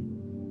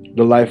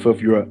the life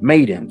of your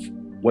maidens.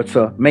 What's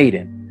a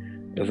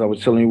maiden? As I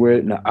was telling you,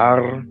 where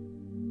na'ar.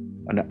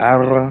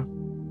 Na'ara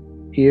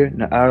here,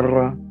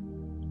 na'ara,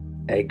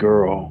 a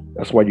girl.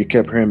 That's why you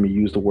kept hearing me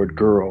use the word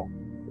girl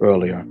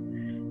earlier.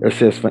 It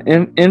says for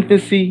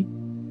infancy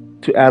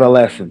to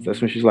adolescence. That's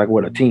when she's like,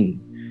 what, a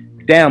teen.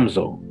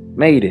 Damsel,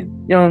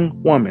 maiden,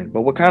 young woman.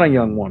 But what kind of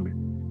young woman?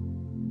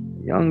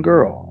 Young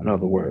girl, in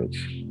other words.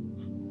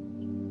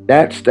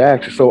 That's the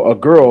action. So a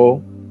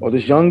girl, or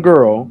this young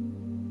girl,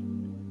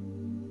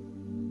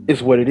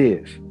 is what it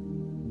is.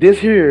 This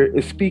here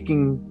is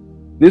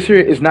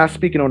not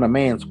speaking on a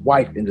man's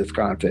wife in this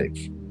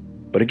context.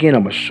 But again,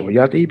 I'm going to show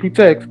you out the Hebrew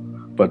text.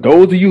 For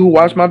those of you who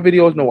watch my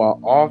videos know I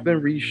often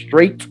read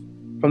straight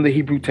from the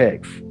Hebrew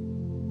text.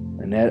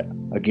 And that,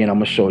 again, I'm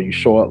going to show you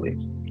shortly.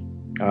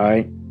 All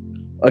right.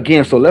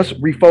 Again, so let's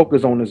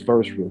refocus on this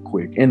verse real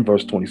quick. In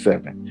verse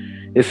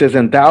 27, it says,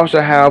 and thou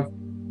shalt have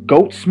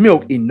goat's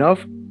milk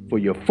enough for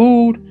your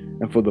food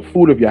and for the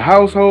food of your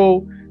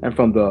household and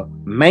from the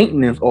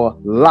maintenance or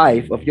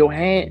life of your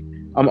hand,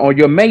 or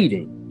your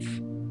maiden,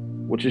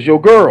 which is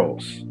your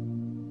girls.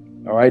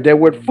 All right, that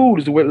word food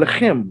is the word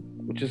lechem,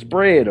 which is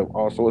bread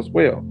also as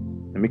well.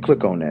 Let me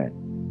click on that.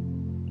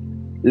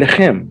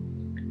 Lechem,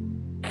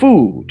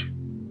 food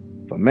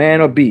for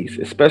man or beast,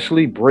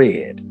 especially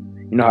bread.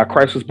 You know how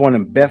Christ was born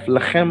in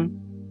Bethlehem,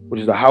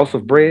 which is the house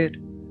of bread,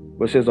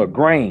 which says a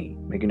grain,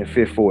 making it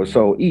fit for it.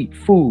 So eat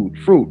food,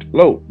 fruit,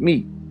 loaf,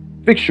 meat,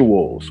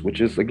 victuals, which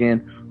is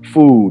again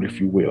food, if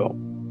you will.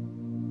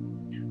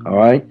 All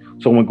right.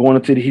 So when going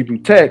into the Hebrew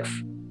text,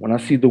 when I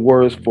see the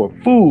words for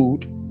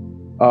food,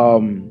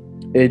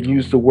 it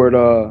used the word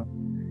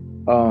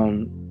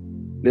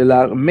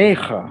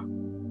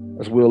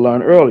as we'll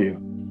learn earlier,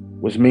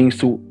 which means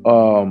to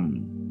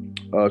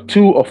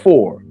or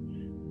for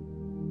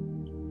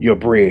your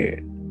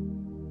bread.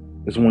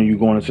 Is when you're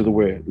going into the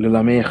word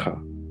lilamecha.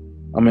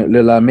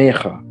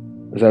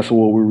 That's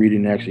what we're reading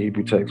in the actual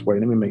Hebrew text. Wait,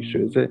 let me make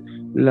sure. Is it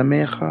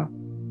lilamecha?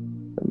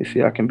 Let me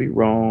see. I can be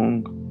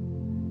wrong.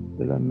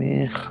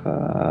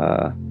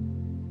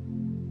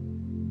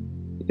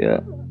 Yeah.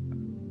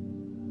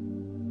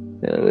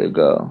 There we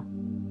go.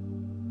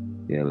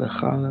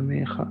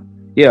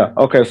 Yeah.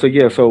 Okay. So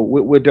yeah. So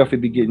we'll definitely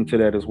be getting to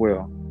that as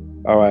well.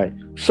 All right.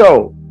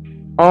 So,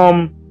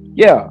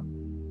 yeah.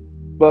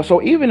 But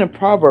so even in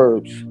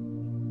Proverbs,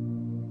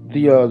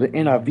 the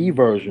NIV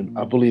version,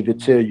 I believe it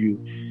tell you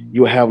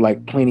you'll have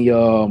like plenty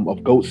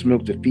of goat's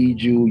milk to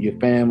feed you, your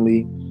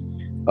family,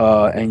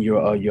 and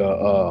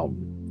your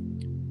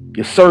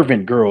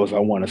servant girls. I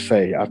want to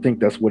say. I think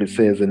that's what it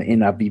says in the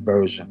NIV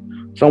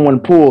version. Someone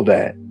pull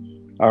that.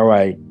 All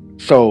right.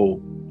 So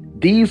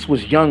these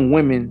was young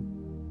women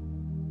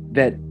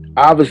that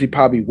obviously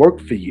probably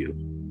worked for you.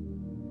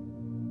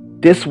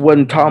 This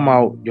wasn't talking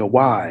about your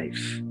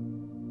wives.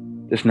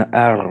 It's not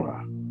at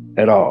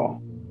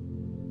all.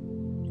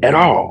 At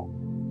all.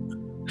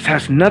 This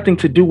has nothing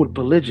to do with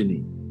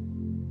polygyny.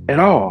 At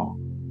all.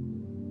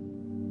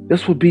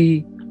 This would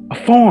be a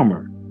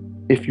farmer,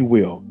 if you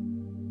will.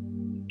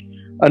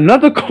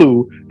 Another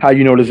clue how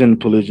you know there's in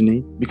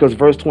polygyny, because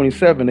verse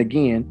 27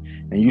 again,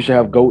 and you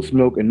shall have goat's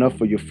milk enough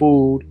for your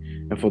food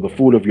and for the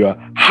food of your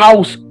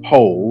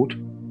household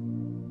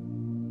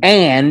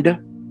and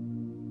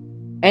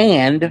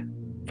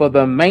for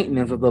the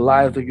maintenance of the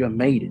lives of your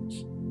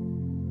maidens.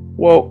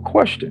 Well,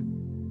 question.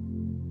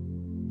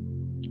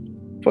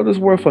 For this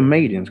word for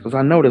maidens, because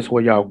I know that's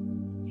where y'all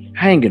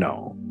hanging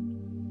on.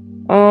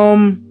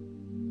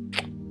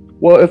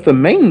 Well, if the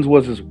maidens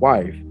was his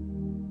wife,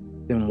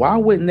 then why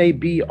wouldn't they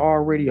be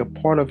already a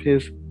part of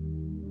his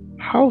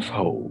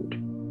household?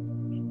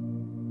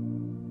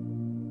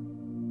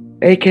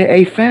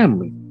 AKA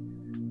family.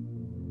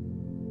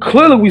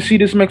 Clearly, we see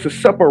this makes a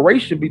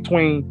separation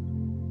between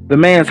the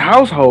man's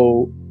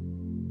household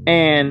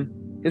and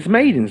his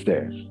maidens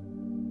there.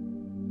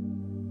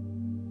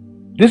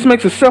 This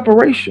makes a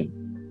separation,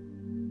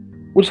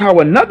 which is how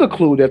another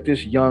clue that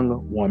this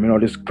young woman or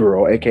this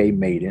girl, aka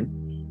maiden,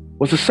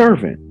 was a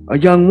servant, a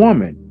young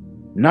woman,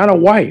 not a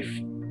wife.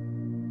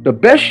 The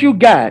best you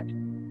got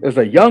is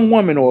a young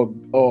woman or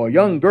a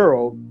young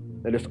girl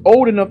that is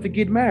old enough to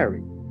get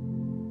married.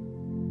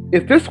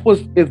 If this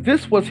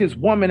was his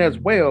woman as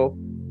well,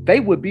 they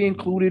would be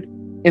included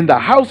in the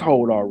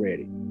household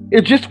already.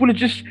 It just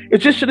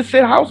should have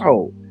said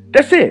household.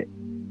 That's it.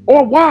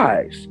 Or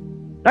wives.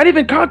 Not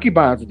even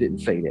concubines, it didn't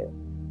say that.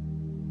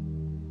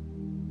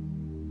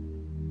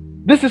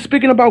 This is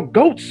speaking about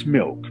goat's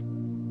milk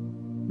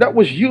that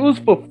was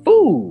used for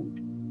food,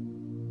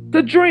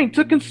 to drink,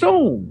 to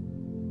consume.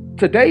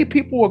 Today,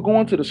 people are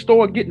going to the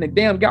store getting a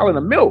damn gallon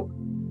of milk.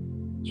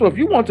 So if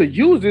you want to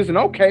use this, and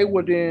okay,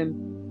 well then,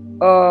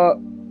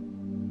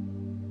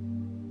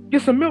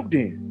 get some milk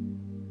then.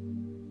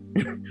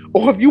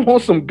 Or if you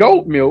want some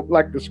goat milk,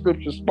 like the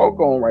scripture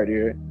spoke on right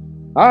here,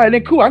 all right,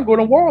 then cool, I can go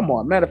to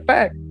Walmart. Matter of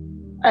fact,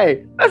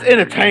 hey, let's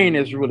entertain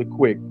this really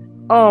quick.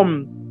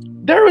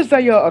 There is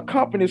a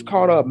company that's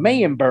called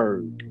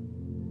Meyenberg.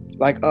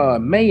 Like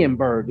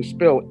Meyenberg is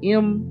spelled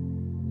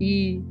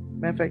M-E.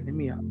 Matter of fact, let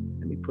me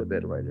put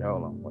that right there.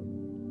 Hold on, wait.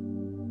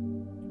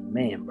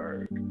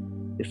 Meyenberg.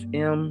 It's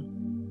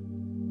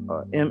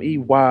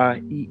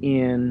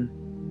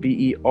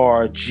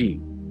M-E-Y-E-N-B-E-R-G.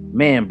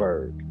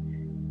 Meyenberg.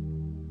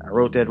 I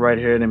wrote that right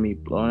here. Let me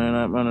blow it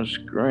up on the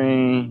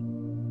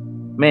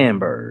screen.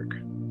 Meyenberg.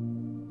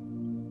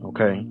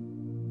 Okay.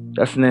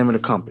 That's the name of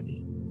the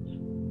company.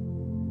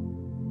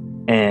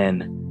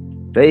 And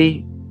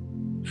they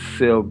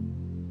sell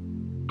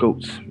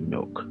goat's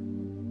milk.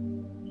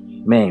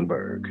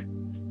 Meyenberg.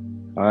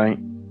 All right.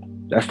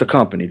 That's the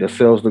company that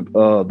sells the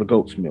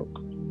goat's milk.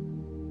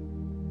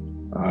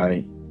 All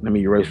right. Let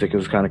me erase it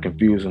because it's kind of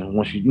confusing.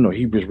 Once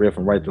Hebrews read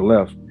from right to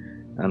left,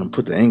 and I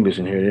put the English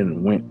in here, then it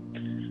went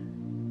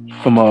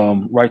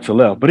from right to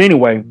left. But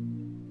anyway,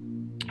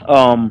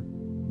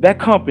 that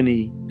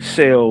company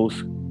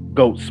sells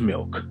goat's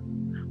milk,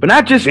 but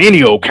not just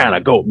any old kind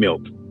of goat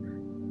milk.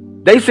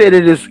 They said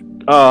it is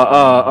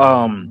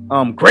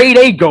grade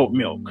A goat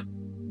milk.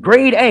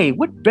 Grade A.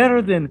 What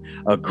better than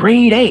a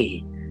grade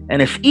A?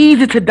 And it's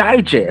easy to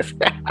digest.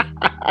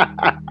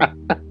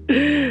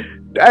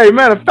 Hey,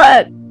 matter of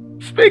fact,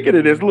 speaking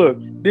of this, look,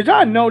 did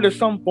y'all know that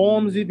some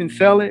farms even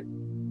sell it?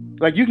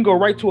 Like you can go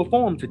right to a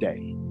farm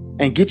today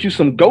and get you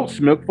some goat's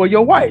milk for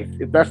your wife.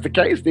 If that's the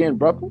case, then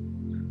brother.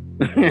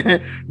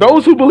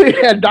 Those who believe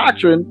that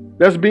doctrine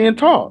that's being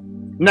taught.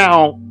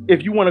 Now,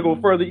 if you want to go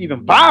further,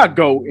 even buy a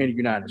goat in the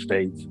United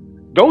States,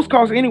 goats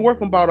cost anywhere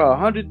from about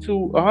 $100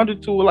 to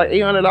like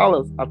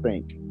 $800, I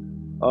think.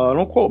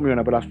 Don't quote me on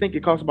that, but I think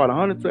it costs about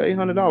 $100 to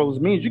 $800.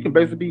 It means you can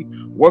basically be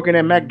working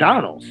at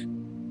McDonald's.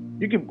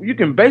 You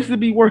can basically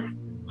be working.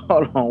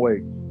 Hold on,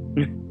 wait.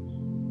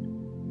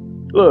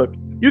 Look,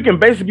 you can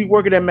basically be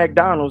working at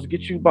McDonald's,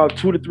 get you about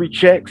 2 to 3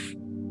 checks,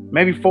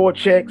 maybe 4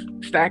 checks,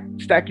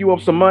 stack you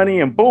up some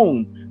money, and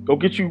boom, go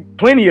get you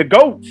plenty of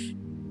goats.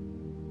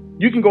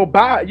 You can go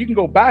buy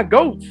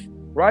goats,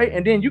 right?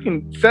 And then you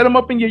can set them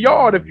up in your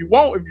yard if you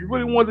want, if you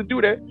really want to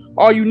do that.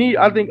 All you need,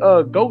 I think,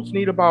 goats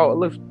need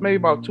maybe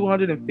about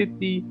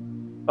 250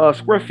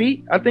 square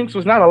feet, I think, so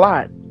it's not a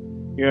lot.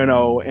 you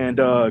know, and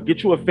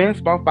get you a fence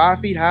about 5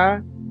 feet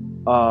high.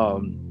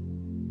 Um,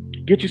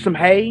 get you some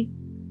hay,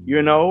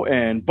 you know,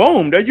 and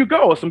boom, there you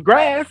go, some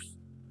grass.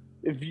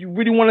 If you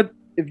really want to,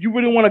 if you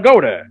really want to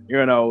go there,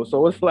 you know.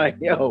 So it's like,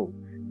 yo,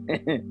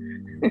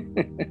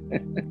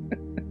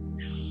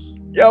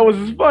 yo,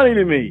 this is funny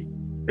to me.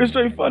 It's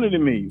straight funny to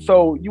me.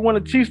 So you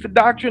want to teach the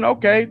doctrine?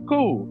 Okay,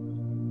 cool,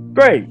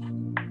 great.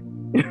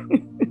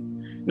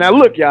 Now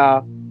look,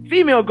 y'all,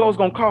 female goat's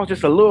gonna cost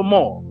just a little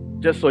more,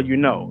 just so you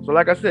know. So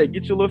like I said,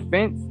 get your little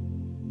fence,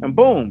 and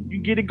boom, you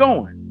get it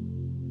going.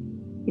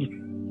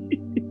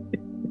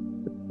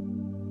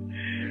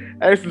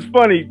 This is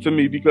funny to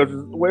me because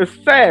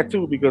it's sad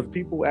too, because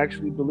people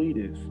actually believe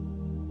this,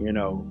 you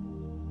know.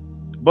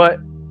 But,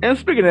 and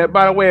speaking of that,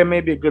 by the way, it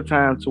may be a good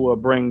time to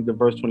bring the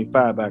verse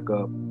 25 back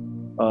up,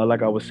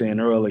 like I was saying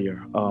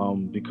earlier,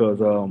 because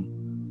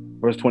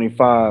verse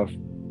 25,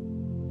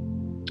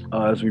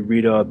 as we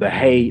read, the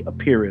hay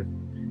appeareth,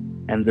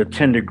 and the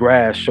tender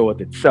grass showeth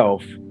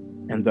itself,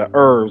 and the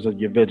herbs of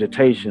your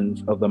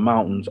vegetations of the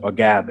mountains are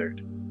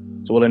gathered.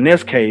 So, well, in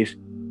this case,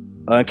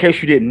 in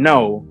case you didn't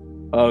know,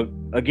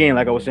 again,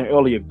 like I was saying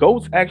earlier,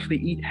 goats actually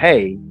eat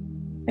hay,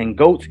 and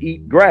goats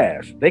eat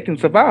grass. They can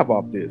survive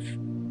off this.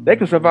 They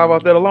can survive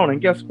off that alone. And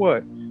guess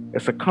what?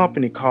 It's a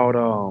company called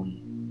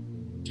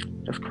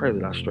that's crazy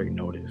that I straight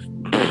know this.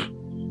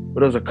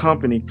 But there's a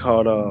company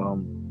called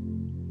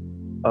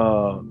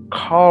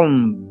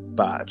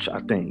Kalmbach, I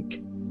think.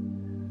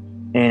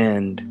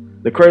 And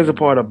the crazy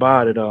part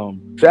about it, so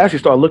I actually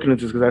started looking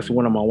into this because actually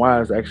one of my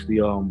wives actually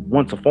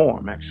wants a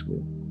farm.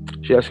 Actually,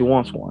 she actually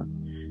wants one.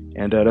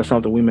 And that's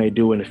something we may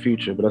do in the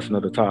future, but that's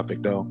another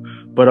topic though.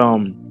 But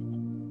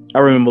I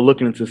remember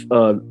looking into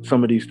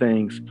some of these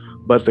things.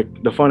 But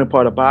the funny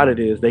part about it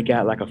is they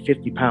got like a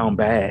 50-pound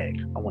bag.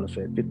 I want to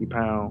say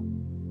 50-pound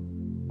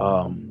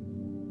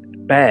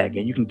bag,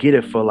 and you can get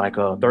it for like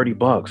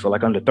 $30 or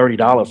like under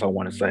 $30. I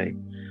want to say,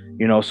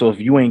 you know. So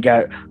if you ain't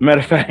got, matter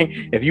of fact,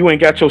 if you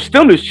ain't got your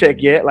stimulus check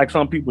yet, like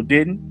some people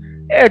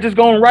didn't, yeah, just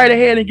go right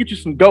ahead and get you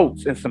some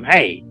goats and some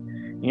hay.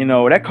 You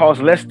know, that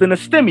costs less than a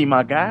stimmy,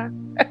 my guy.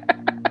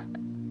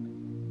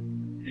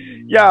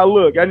 Yeah,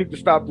 look, I need to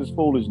stop this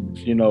foolishness,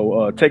 you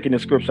know, taking the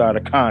scripture out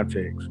of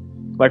context.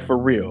 Like, for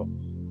real.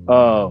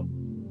 Y'all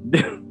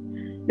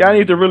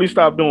need to really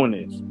stop doing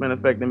this. Matter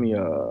of fact, let me,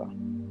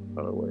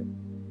 other way.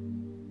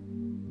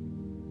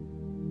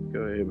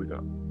 Good, here we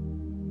go.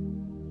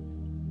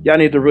 Y'all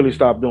need to really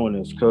stop doing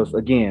this, because,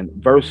 again,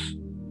 Proverbs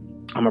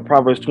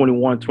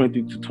 21,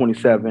 23 to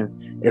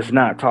 27, it's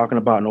not talking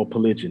about no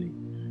polygyny,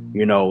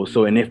 you know.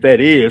 So, and if that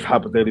is,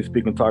 hypothetically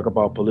speaking, talk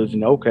about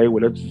polygyny, okay,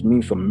 well, that just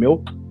means some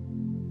milk.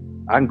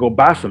 I can go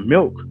buy some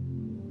milk.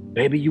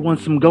 Baby, you want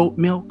some goat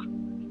milk?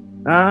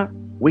 Huh?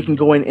 We can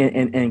go in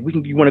and we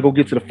can, you want to go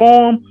get to the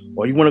farm,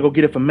 or you want to go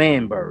get it from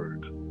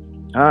Manberg?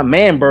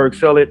 Manberg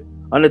sell it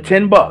under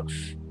 $10.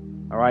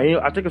 All right.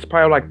 I think it's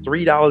probably like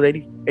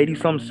 $3.80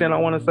 some cent, I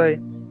want to say.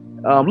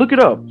 Look it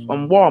up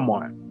on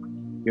Walmart.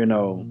 You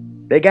know,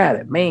 they got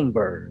it.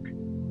 Manberg.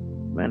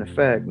 Matter of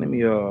fact, let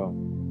me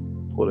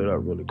pull it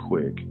up really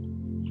quick.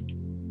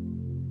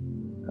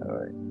 All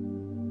right.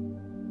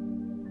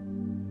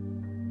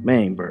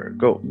 Manberg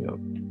goat milk.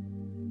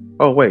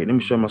 Oh wait, let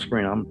me share my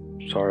screen. I'm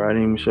sorry, I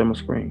didn't even share my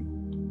screen.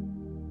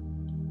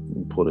 Let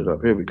me pull it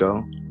up. Here we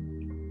go.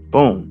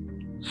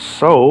 Boom.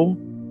 So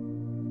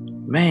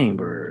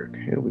Manberg.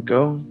 Here we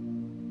go.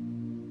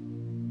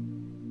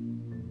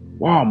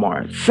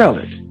 Walmart. Sell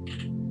it.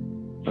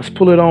 Let's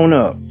pull it on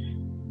up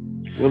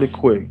really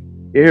quick.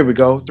 Here we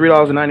go.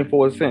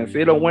 $3.94.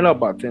 It don't went up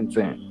by 10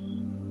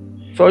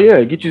 cents. So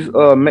yeah, get you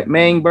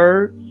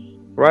Manberg,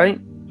 right?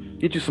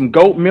 Get you some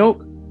goat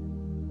milk.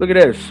 Look at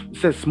this. It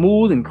says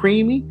smooth and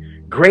creamy,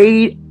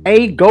 grade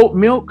A goat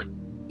milk,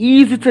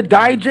 easy to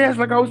digest,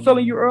 like I was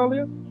telling you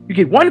earlier. You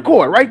get 1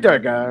 quart right there,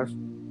 guys.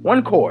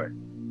 1 quart.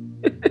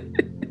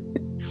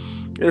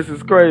 This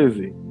is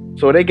crazy.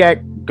 So they got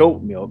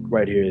goat milk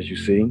right here, as you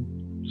see.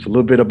 It's a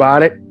little bit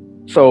about it.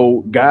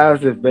 So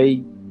guys, if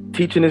they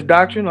teaching this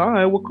doctrine, all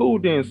right, well, cool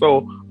then.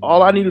 So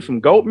all I need is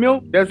some goat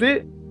milk. That's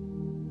it.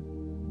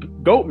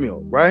 Goat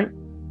milk, right?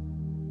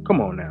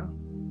 Come on now.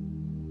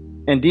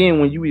 And then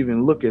when you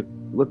even look at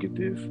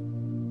this,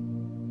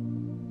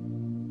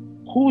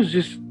 who's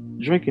just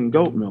drinking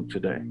goat milk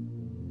today?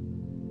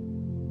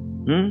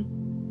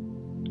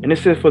 And it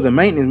says for the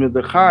maintenance of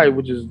the chai,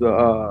 which is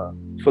the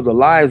for the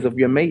lives of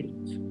your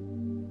maidens.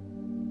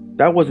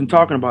 That wasn't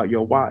talking about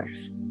your wife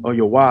or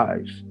your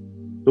wives.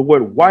 The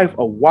word wife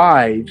or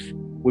wives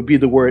would be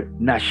the word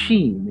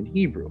nashim in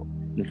Hebrew.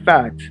 In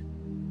fact,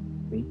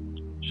 let me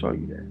show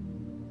you that.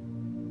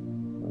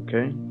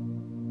 Okay.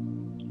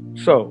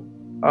 So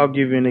I'll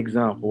give you an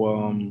example.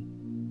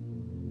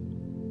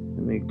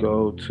 Let me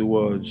go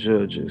to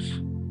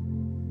Judges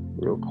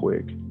real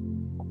quick.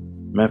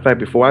 Matter of fact,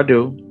 before I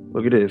do,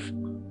 look at this.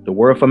 The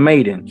word for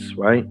maidens,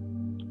 right?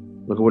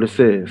 Look at what it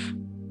says.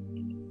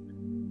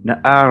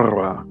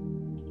 Na'ara.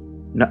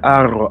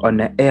 Na'ara or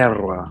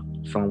na'era,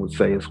 some would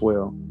say as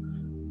well.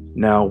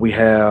 Now we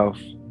have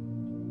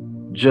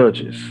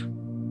Judges.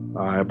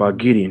 about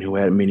Gideon, who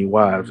had many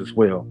wives as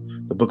well.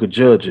 The book of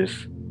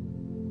Judges,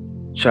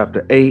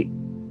 chapter 8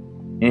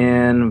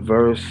 and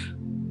verse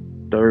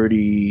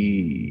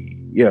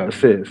 30. Yeah, it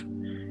says,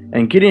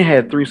 and Gideon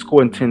had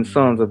 70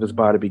 sons of his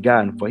body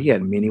begotten, for he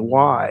had many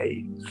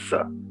wives.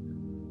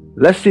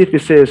 Let's see if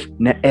it says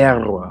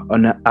Ne'era or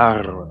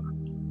Ne'ara.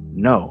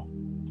 No.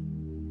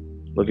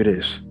 Look at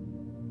this.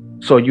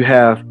 So you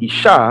have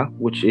Isha,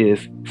 which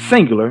is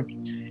singular,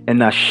 and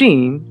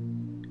Nashim,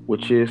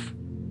 which is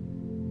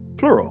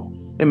plural.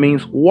 It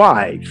means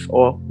wives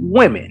or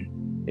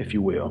women, if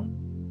you will.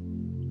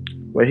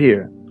 Right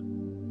here.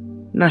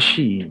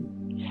 Nashim.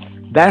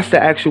 That's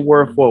the actual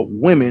word for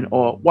women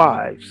or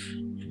wives.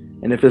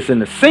 And if it's in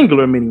the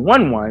singular, meaning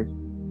one wife,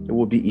 it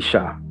will be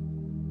Isha.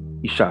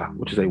 Isha,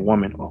 which is a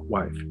woman or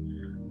wife.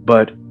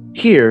 But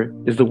here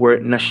is the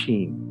word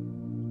Nashim.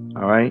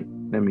 All right.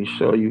 Let me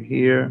show you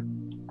here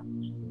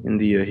in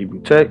the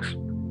Hebrew text.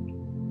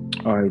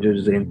 All right,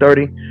 Judges 8 and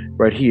 30.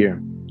 Right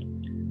here.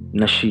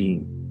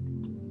 Nashim.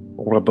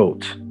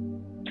 Rabot.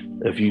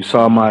 If you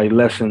saw my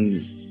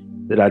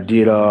lesson that I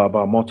did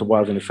about multiple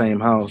wives in the same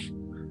house,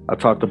 I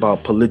talked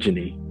about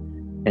polygyny.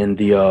 And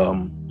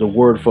the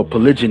word for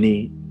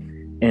polygyny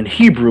in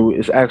Hebrew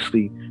is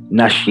actually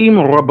Nashim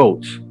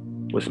Rabot,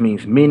 which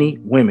means many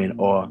women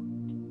or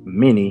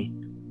many.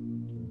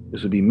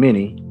 This would be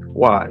many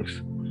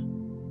wives.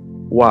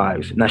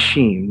 Wives,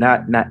 Nashim,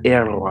 not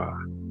era.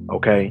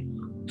 Okay,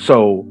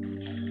 so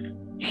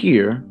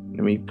here,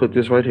 let me put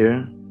this right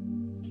here.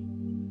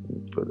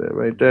 Put that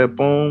right there.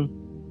 Boom.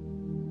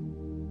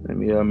 Let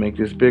me make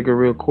this bigger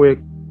real quick.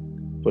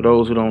 For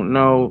those who don't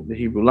know the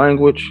Hebrew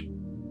language,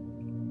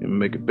 let me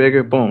make it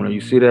bigger. Boom. Now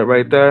you see that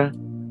right there.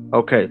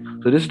 Okay,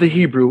 so this is the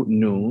Hebrew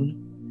noon.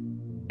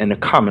 In the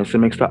comments, it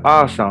makes the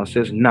ah sound. It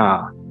says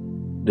nah.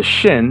 The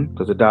shin,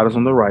 because the dot is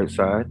on the right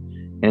side.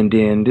 And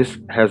then this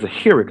has a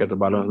hirik at the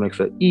bottom. It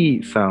makes an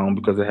E sound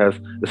because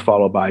it's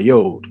followed by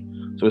yod.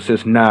 So it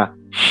says na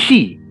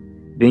she.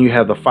 Then you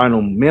have the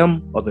final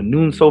mem or the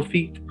nun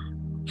sofit.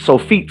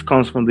 Sofit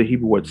comes from the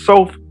Hebrew word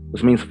sof,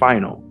 which means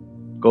final.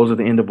 Goes at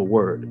the end of a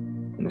word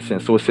in a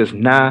sense. So it says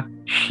na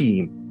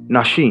shim.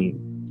 Nashim.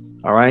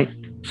 All right.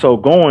 So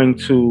going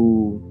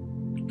to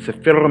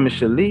Sefer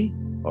Mishali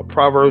or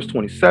Proverbs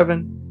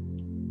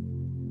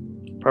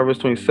 27. Proverbs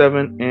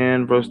 27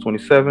 and verse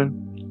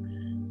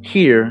 27.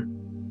 Here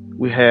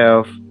we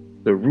have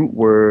the root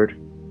word.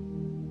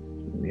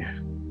 Let me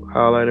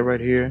highlight it right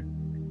here.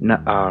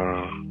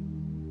 Na'ar.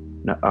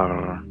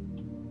 Na'ar.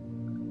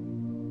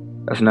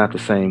 That's not the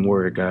same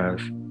word, guys.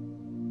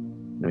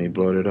 Let me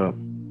blow it up.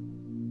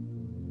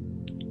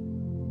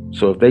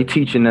 So if they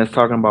teaching that's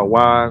talking about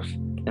wives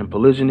and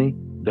polygyny,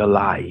 they're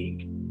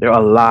lying. They're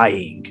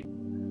lying.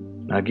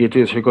 Now get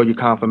this. Here go your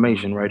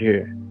confirmation right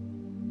here.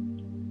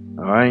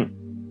 All right.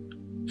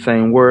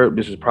 Same word.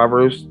 This is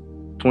Proverbs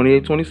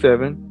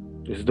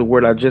 28:27. This is the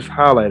word I just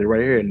highlighted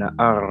right here.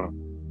 Na'ar.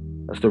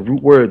 That's the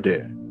root word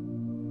there.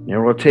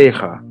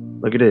 Nerotecha.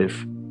 Look at this.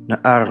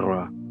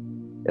 Na'ara.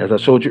 As I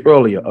showed you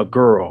earlier, a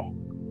girl.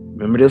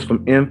 Remember this,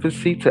 from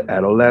infancy to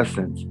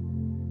adolescence.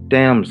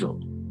 Damsel.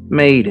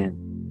 Maiden.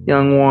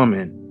 Young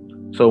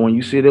woman. So when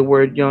you see the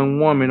word young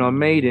woman or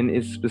maiden,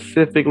 it's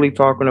specifically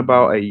talking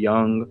about a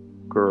young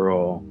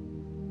girl.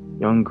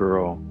 Young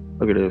girl.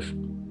 Look at this.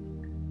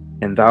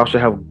 And thou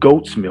shalt have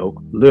goat's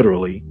milk,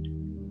 literally,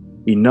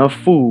 enough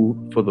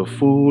food for the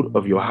food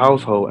of your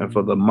household and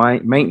for the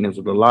maintenance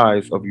of the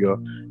lives of your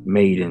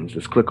maidens.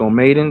 Let's click on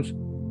maidens.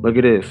 Look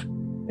at this.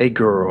 A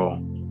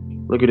girl.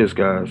 Look at this,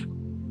 guys.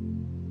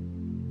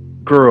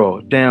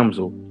 Girl,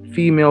 damsel,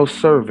 female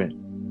servant.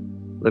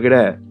 Look at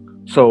that.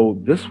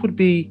 So this would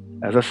be,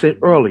 as I said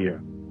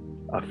earlier,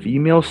 a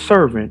female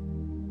servant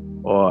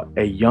or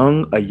a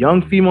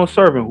young female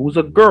servant who's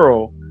a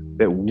girl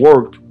that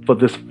worked for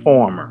this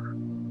farmer.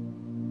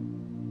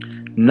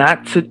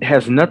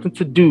 Has nothing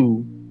to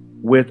do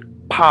with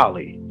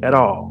poly at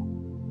all.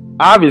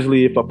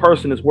 Obviously, if a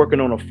person is working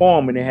on a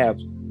farm and they have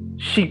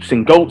sheep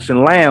and goats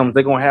and lambs,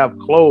 they're going to have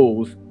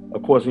clothes,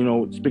 of course, you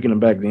know, speaking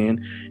of back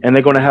then, and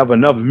they're going to have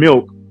enough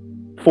milk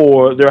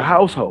for their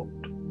household.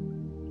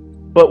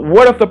 But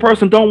what if the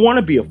person don't want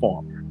to be a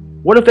farmer?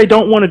 What if they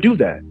don't want to do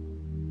that?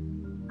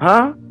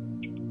 Huh?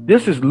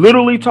 This is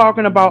literally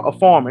talking about a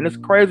farmer, and it's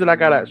crazy that I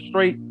got to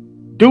straight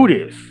do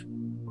this.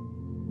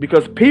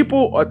 Because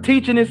people are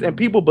teaching this and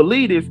people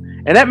believe this,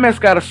 and that mess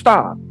got to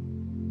stop.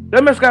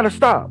 That mess got to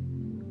stop.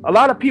 A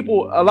lot of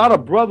people, a lot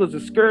of brothers are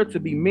scared to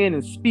be men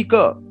and speak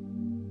up.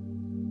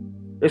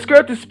 They're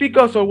scared to speak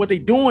up, so what they're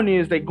doing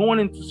is they're going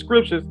into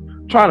scriptures,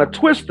 trying to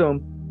twist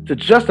them to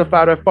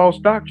justify their false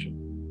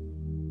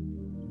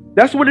doctrine.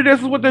 That's what it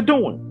is what they're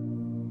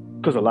doing.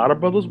 Because a lot of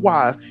brothers'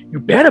 wives, you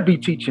better be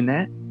teaching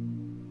that.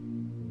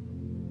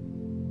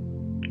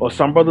 Or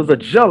some brothers are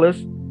jealous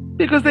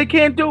because they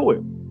can't do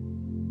it.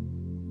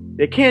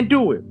 They can't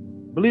do it.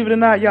 Believe it or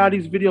not, y'all,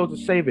 these videos are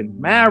saving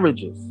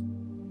marriages.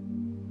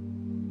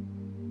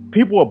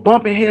 People are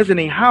bumping heads in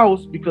their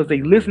house because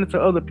they listen to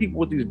other people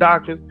with these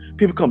doctrines.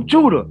 People come,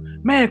 Judah,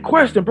 man,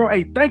 question, bro.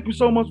 Hey, thank you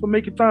so much for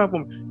making time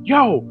for me.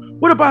 Yo,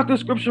 what about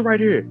this scripture right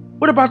here?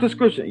 What about the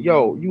scripture?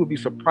 Yo, you would be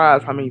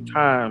surprised how many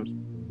times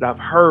that I've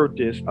heard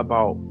this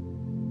about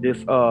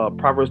this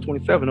Proverbs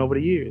 27 over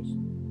the years.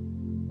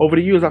 Over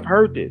the years, I've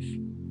heard this.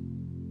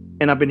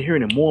 And I've been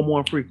hearing it more and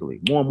more frequently.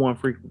 More and more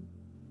frequently.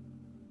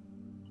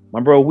 My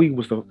bro Wee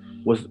was the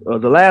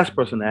last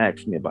person to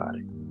ask me about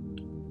it.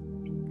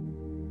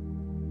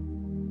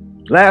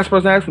 Last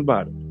person asked me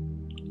about it.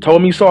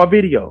 Told me he saw a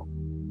video.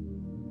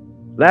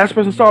 Last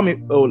person saw me.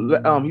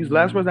 He's the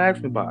last person to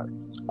ask me about it.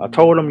 I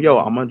told him, yo,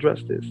 I'm gonna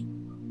address this,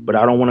 but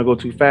I don't want to go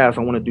too fast.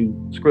 I want to do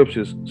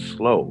scriptures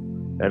slow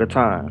at a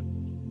time,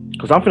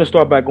 because I'm gonna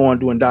start back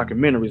doing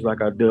documentaries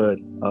like I did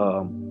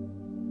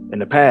in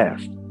the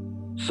past.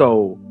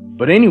 So,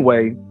 but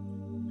anyway,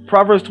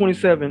 Proverbs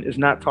 27 is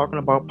not talking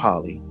about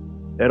poly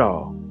at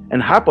all.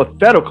 And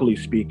hypothetically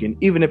speaking,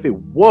 even if it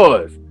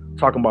was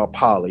talking about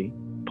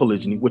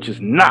polygyny, which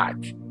is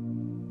not,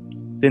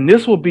 then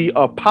this will be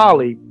a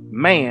poly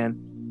man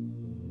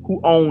who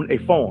owned a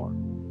farm.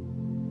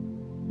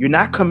 You're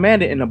not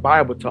commanded in the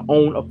Bible to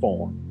own a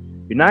farm.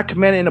 You're not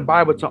commanded in the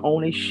Bible to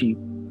own a sheep,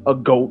 a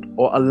goat,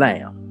 or a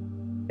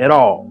lamb at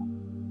all.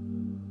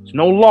 There's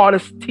no law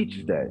that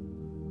teaches that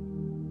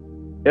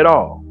at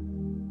all.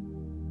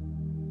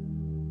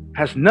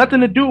 Has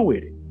nothing to do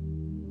with it.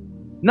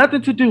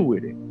 Nothing to do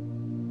with it.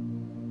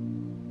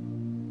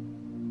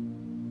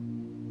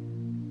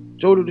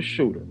 Shootah the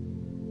Shooter.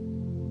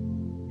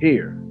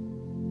 Here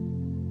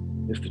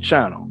is the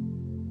channel.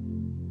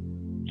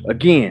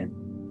 Again,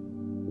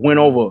 went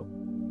over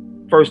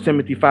 1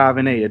 Timothy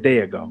 5:8 a day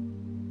ago.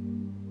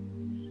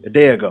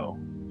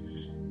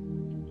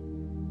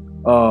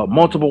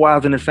 Multiple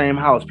wives in the same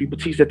house. People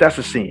teach that that's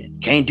a sin.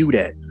 Can't do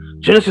that.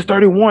 Genesis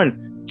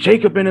 31,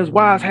 Jacob and his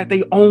wives had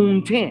their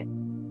own tent.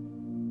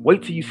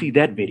 Wait till you see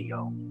that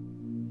video.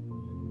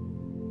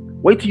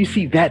 Wait till you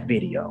see that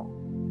video.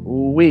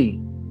 Ooh-wee.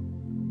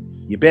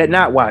 You better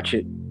not watch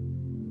it.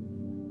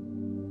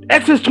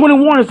 Exodus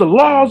 21 is the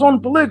laws on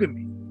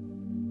polygamy,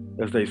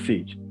 as they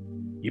teach.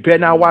 You better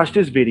not watch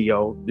this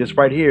video. This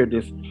right here,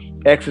 this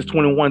Exodus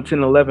 21,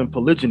 10, 11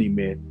 polygyny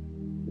myth.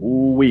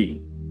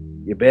 Ooh-wee.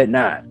 You better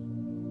not.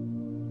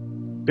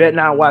 Better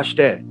not watch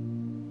that.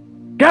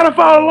 Gotta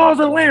follow the laws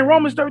of the land,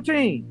 Romans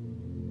 13.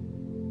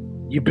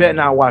 You better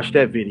not watch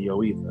that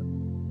video either.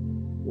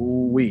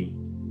 Ooh-wee.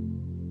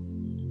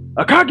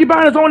 A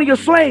concubine is only a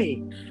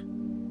slave.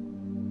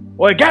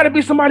 Or it gotta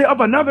be somebody of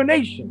another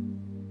nation.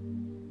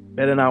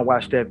 Better not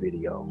watch that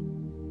video.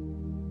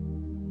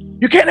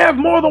 You can't have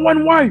more than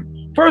one wife.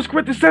 1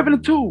 Corinthians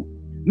 7:2.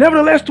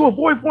 Nevertheless, to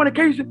avoid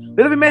fornication,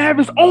 let every man have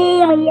his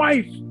own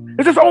wife.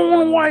 It's his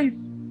own wife.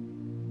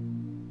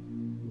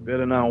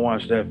 Better not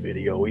watch that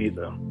video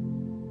either.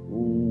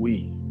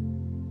 Ooh-wee.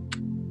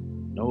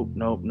 Nope.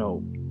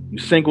 You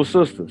single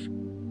sisters.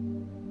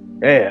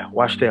 Yeah,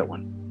 watch that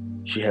one.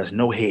 She has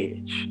no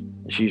hedge.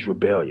 And she's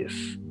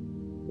rebellious.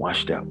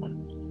 Watch that one.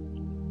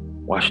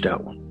 Watch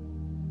that one.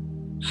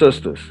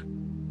 Sisters,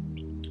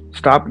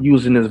 stop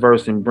using this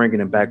verse and bringing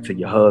it back to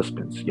your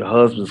husbands. Your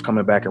husband's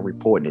coming back and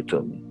reporting it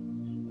to me.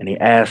 And he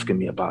asking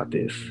me about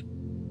this.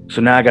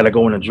 So now I got to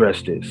go and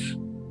address this.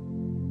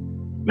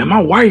 Man,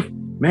 my wife,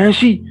 man,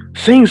 she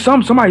seen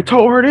something. Somebody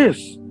told her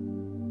this.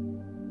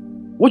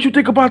 What you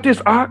think about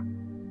this, Ak?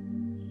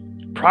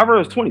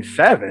 Proverbs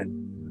 27?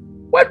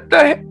 What the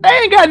heck? They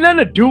ain't got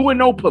nothing to do with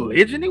no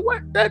polygyny.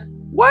 What?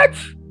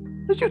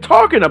 What you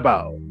talking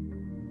about?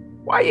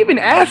 Why are you even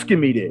asking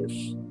me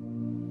this?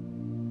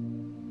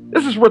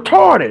 This is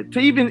retarded to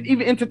even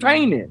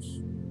entertain this.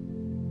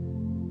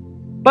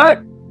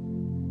 But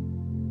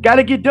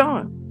gotta get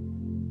done.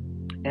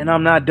 And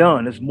I'm not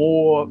done. There's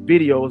more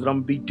videos that I'm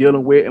gonna be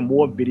dealing with, and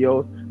more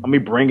videos I'm gonna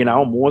be bringing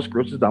out, more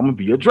scriptures that I'm gonna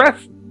be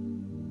addressing.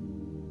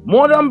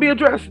 More that I'm gonna be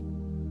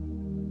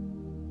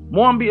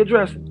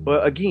addressing.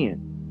 But again,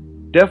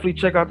 definitely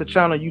check out the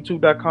channel,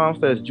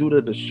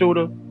 youtube.com/Shootah the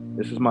Shooter.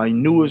 This is my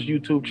newest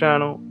YouTube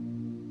channel.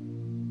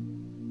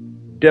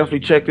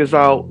 Definitely check this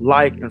out.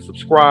 Like and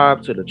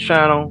subscribe to the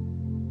channel.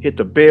 Hit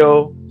the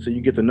bell so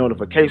you get the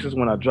notifications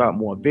when I drop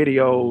more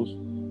videos.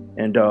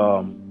 And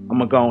I'm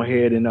gonna go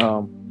ahead and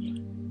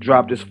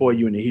drop this for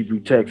you in the Hebrew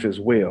text as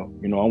well.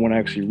 You know, I want to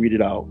actually read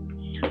it out.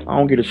 I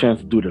don't get a chance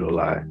to do that a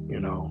lot, you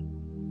know.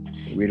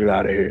 Read it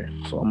out of here.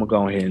 So I'm gonna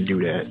go ahead and do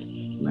that.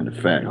 Matter of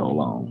fact, hold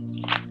on.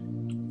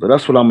 So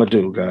that's what I'm gonna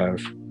do,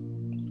 guys.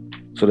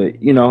 So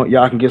that, you know,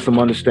 y'all can get some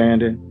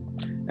understanding.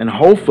 And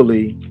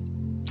hopefully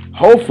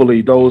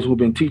those who've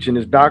been teaching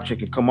this doctrine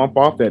can come up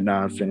off that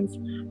nonsense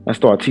and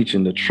start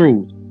teaching the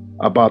truth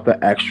about the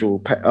actual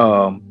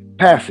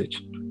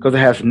passage, because it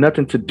has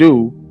nothing to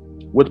do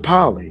with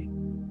poly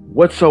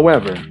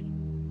whatsoever.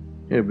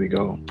 Here we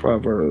go.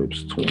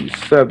 Proverbs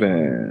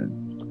 27.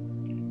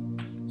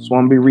 That's what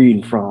I'm gonna be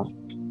reading from.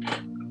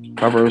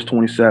 Proverbs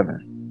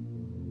 27.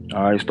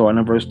 All right, starting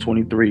in verse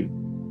 23.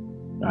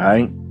 All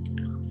right,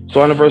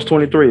 starting in verse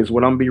 23 is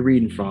what I'm gonna be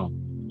reading from.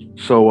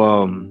 So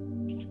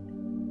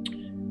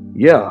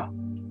yeah,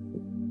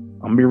 I'm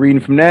gonna be reading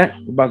from that.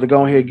 We're about to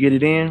go ahead and get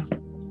it in.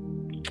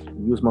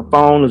 Use my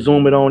phone to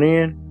zoom it on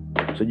in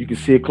so you can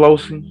see it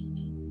closely.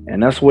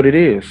 And that's what it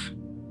is.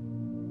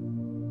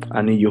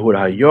 Ani Yehuda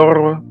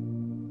Hayorah.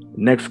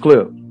 Next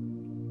clip.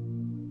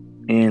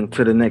 And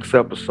to the next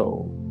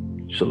episode.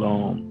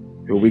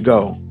 Shalom. Here we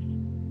go.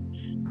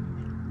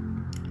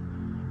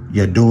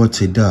 Yador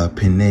teda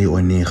penei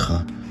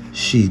onecha,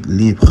 shit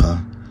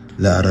libcha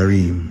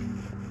la'ararim,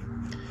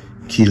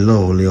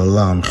 kilo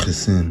leolam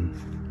chesin,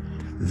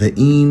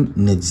 ve'im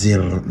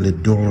netzir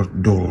ledor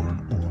dor,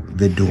 or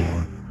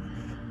vedor,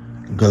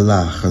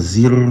 gala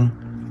chazir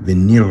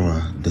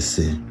venira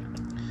dese,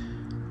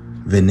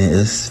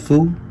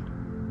 veneesfu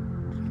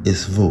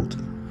esvot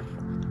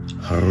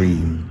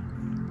harim,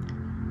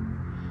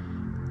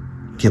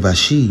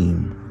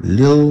 kevashim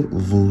lil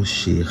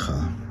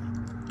vushecha,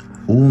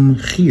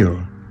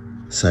 khir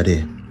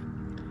sade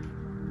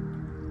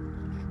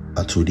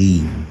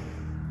atudim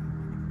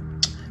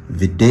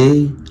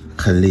v'dei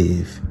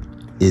chalev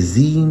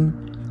ezim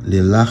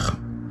lelach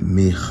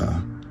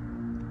mecha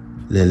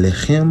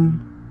lelechem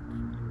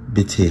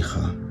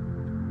betecha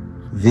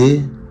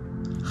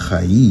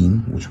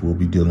ve'chayim, which we'll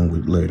be dealing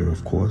with later,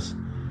 of course,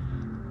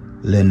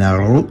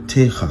 lenarot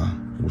techa,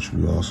 which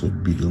we'll also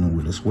be dealing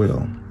with as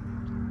well.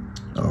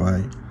 All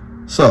right,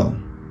 so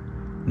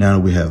now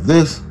that we have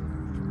this,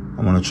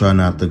 I'm going to try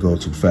not to go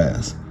too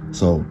fast.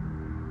 So,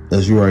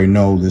 as you already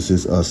know, this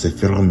is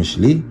Sefer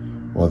Mishli,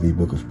 or the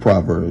book of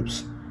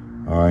Proverbs.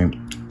 All right.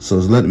 So,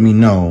 it's letting me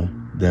know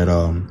that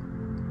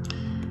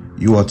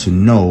you are to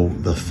know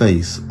the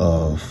face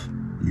of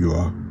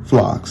your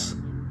flocks,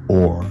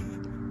 or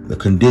the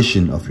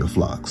condition of your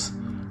flocks.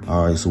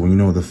 All right. So, when you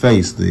know the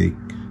face, the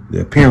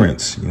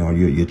appearance, you know,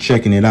 you're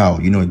checking it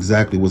out. You know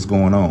exactly what's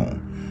going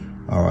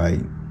on. All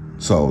right.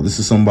 So, this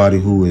is somebody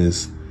who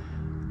is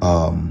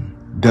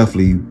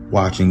definitely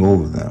watching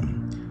over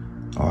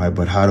them. All right,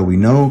 but how do we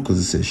know? Because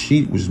it says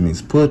sheet, which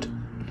means put.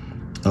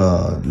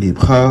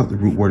 Libcha, the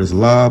root word is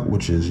lab,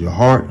 which is your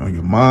heart or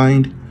your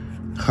mind.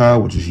 Cha,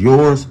 which is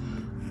yours.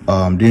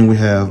 Then we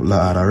have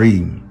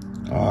la'ararim.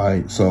 All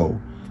right, so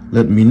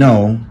let me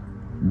know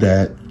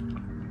that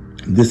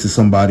this is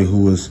somebody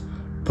who is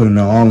putting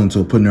their all into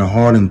it, putting their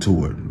heart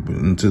into it,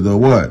 into the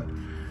what?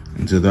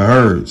 Into the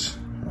herds.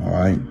 All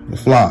right, the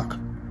flock,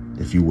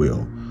 if you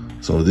will.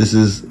 So this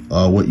is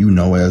what you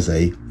know as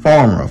a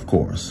farmer, of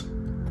course.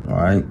 All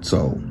right.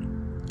 So,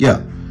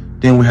 yeah.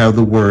 Then we have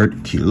the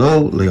word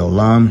kilo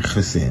leolam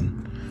chesin.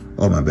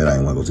 Oh, my bad. I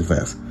didn't want to go too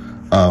fast.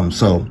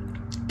 So,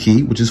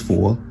 ki, which is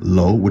for,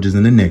 lo, which is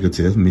in the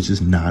negative, which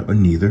is not or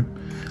neither.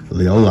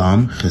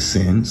 Leolam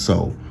chesin.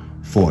 So,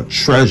 for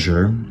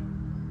treasure,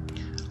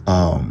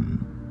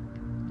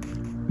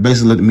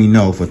 basically letting me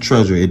know for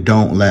treasure, it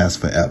don't last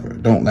forever.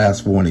 It don't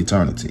last for an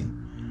eternity.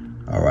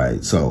 All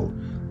right. So,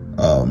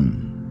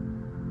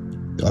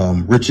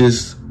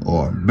 riches,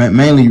 or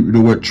mainly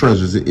the word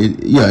treasures,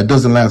 it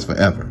doesn't last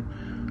forever.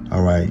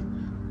 All right.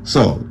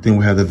 So then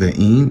we have the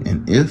ve'im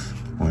and if,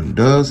 or and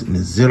does, and the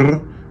zir,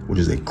 which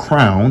is a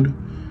crown.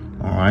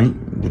 All right,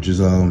 which is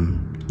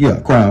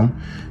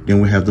crown. Then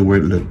we have the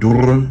word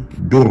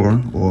ledor,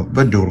 dor, or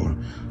vador.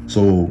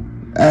 So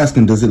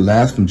asking, does it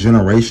last from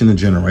generation to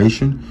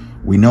generation?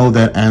 We know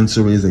that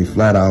answer is a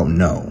flat out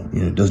no.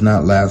 It does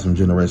not last from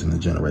generation to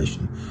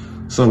generation.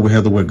 So we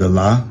have the word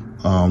galah,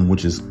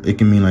 which is, it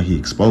can mean like he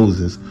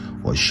exposes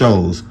or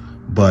shows,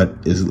 but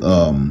is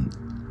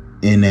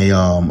in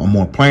a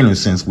more plainer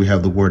sense, we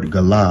have the word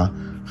galah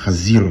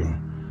chazir,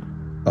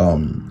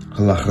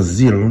 galah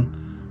chazir,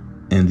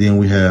 and then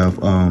we have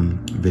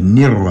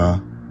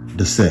venira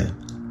deseh.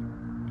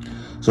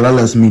 So that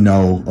lets me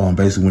know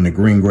basically when the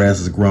green grass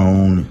is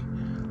grown,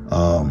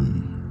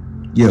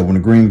 when the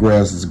green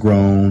grass is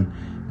grown,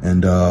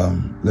 and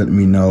let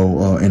me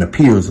know and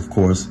appears, of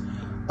course,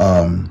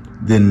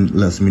 then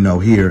lets me know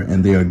here,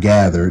 and they are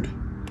gathered.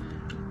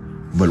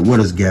 But what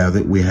is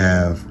gathered? We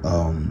have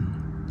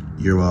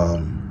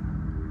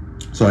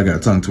so I got a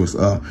tongue twist.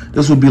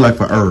 This would be like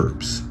for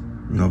herbs,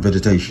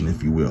 vegetation,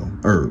 if you will,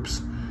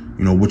 herbs,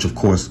 which of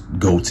course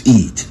goats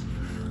eat.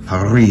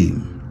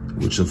 Harim,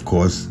 which of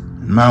course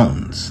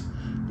mountains,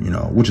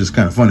 which is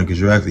kind of funny because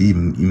you actually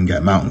even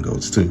got mountain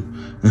goats too.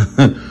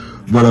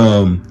 But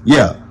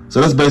yeah, so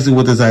that's basically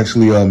what this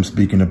actually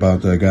speaking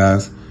about there,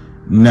 guys.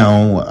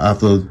 Now,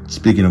 after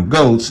speaking of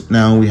goats,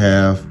 now we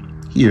have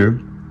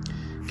here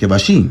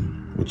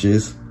kevashim, which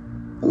is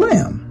a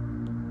lamb.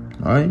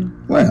 All right,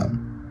 lamb.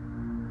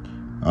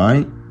 All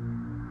right,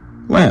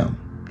 lamb,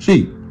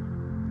 sheep.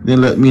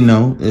 Then let me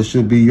know it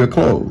should be your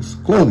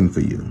clothing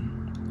for you.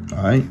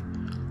 All right,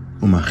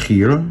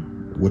 umachir,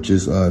 which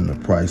is the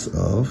price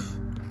of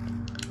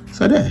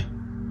sadeh,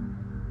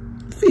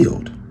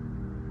 field.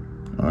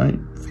 All right,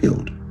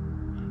 field.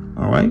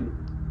 All right,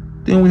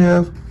 then we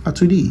have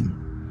atudim,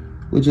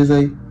 which is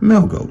a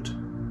male goat.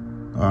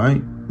 All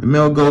right, the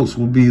male goats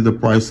will be the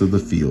price of the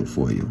field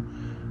for you.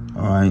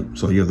 All right,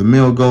 so you have the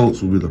male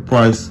goats will be the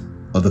price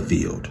of the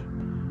field.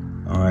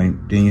 All right,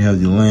 then you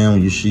have your lamb,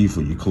 your sheep,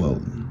 or your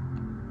clothing.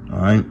 All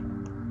right,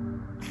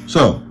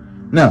 so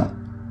now,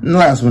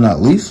 last but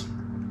not least,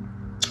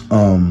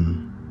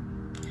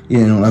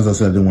 as I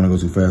said, I didn't want to go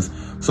too fast.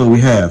 So we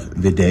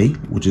have the day,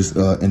 which is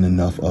in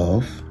enough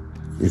of,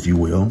 if you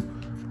will.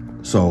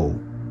 So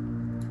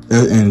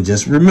And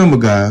just remember,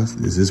 guys,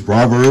 this is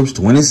Proverbs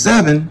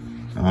 27.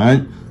 All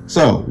right.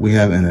 So we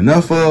have an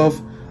enough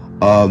of.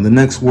 The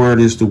next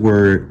word is the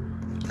word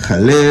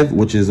chalev,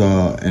 which is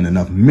an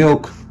enough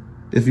milk,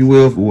 if you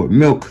will, for word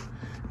milk.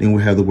 Then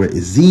we have the word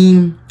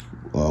izim,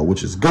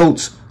 which is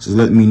goats. So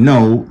let me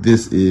know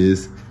this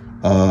is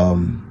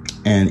an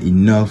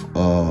enough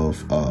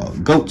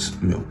of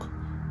goat's milk,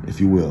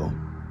 if you will.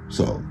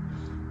 So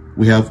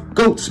we have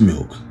goat's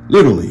milk,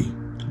 literally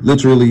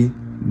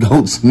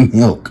goat's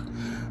milk.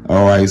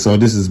 All right, so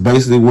this is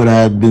basically what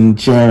I've been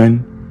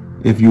sharing,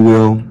 if you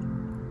will.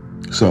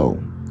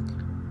 So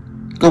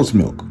goat's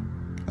milk.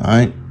 All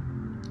right.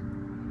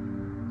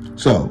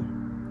 So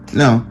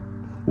now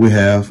we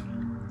have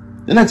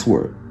the next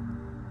word.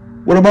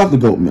 What about the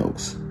goat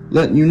milks?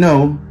 Letting you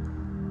know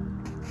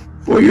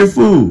for your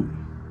food,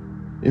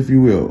 if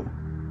you will.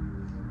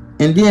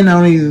 And then not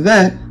only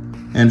that,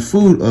 and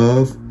food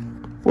of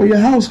for your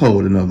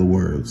household, in other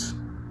words.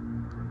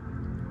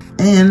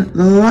 And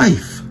the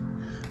life.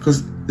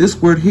 Because this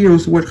word here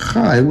is the word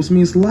chai, which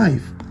means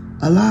life,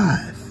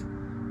 alive.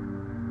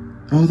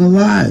 Oh, the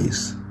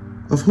lives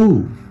of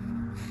who?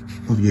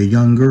 Of your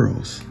young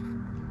girls.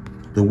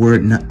 The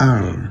word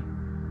na'ar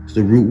is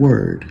the root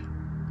word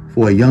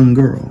for a young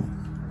girl.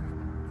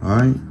 All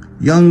right,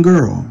 young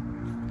girl.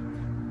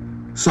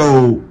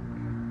 So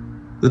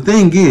the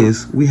thing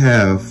is, we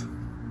have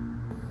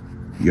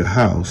your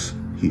house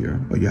here,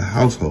 or your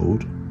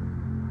household,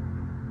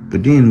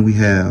 but then we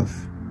have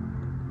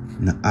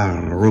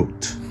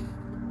na'arot.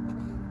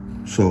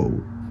 So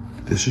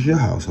this is your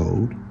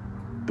household,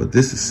 but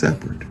this is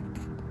separate.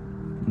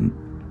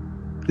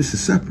 This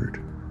is separate.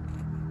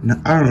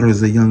 Na'ara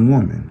is a young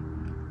woman.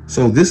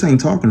 So this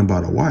ain't talking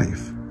about a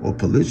wife or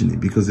polygyny,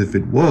 because if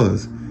it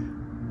was,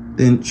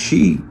 then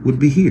she would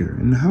be here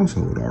in the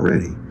household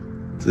already.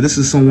 So this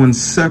is someone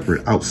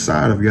separate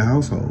outside of your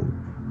household.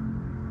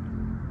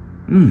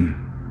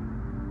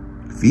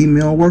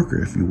 Female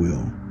worker, if you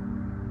will.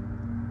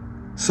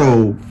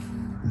 So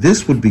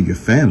this would be your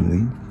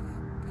family.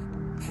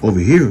 Over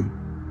here,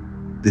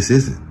 this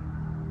isn't.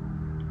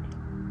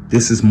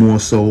 This is more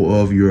so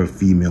of your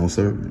female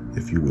servant,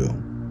 if you will.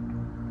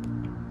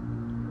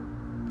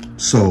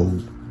 So,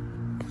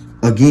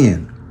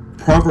 again,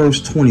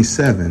 Proverbs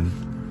 27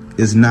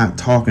 is not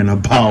talking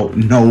about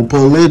no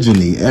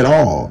polygyny at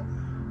all.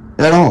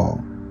 At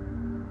all.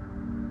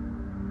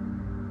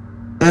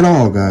 At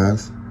all,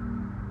 guys.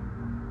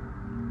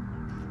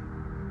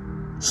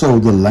 So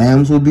the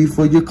lambs will be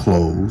for your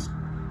clothes.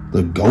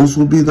 The goats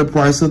will be the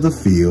price of the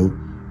field.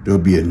 There'll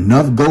be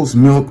enough goat's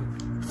milk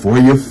for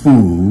your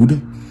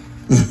food.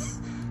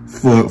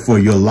 for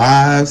your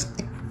lives,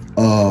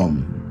 for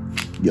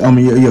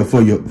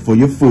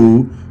your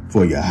food,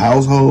 for your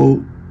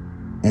household,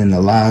 and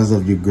the lives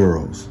of your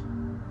girls,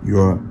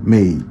 your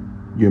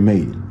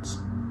maidens,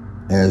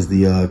 as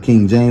the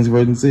King James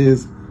Version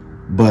says,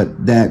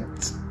 but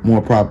that's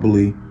more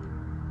properly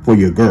for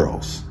your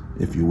girls,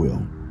 if you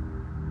will,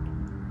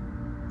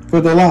 for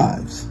their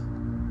lives.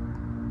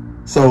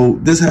 So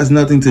this has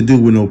nothing to do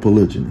with no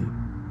polygyny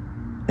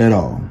at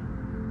all.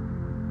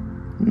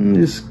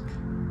 Just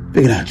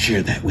figured I'd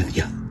share that with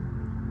you.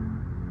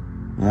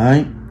 All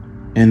right?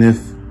 And if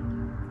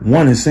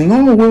one is saying,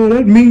 oh, well,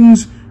 that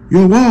means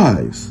your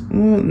wives.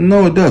 Well,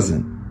 no, it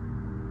doesn't.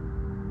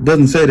 It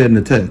doesn't say that in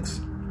the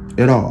text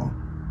at all.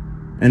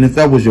 And if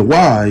that was your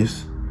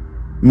wives,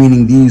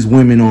 meaning these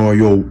women are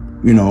your,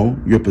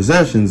 your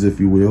possessions, if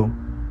you will,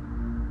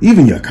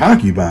 even your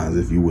concubines,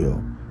 if you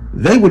will,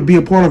 they would be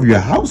a part of your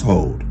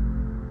household.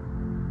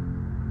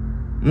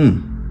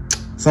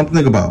 Something to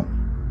think about.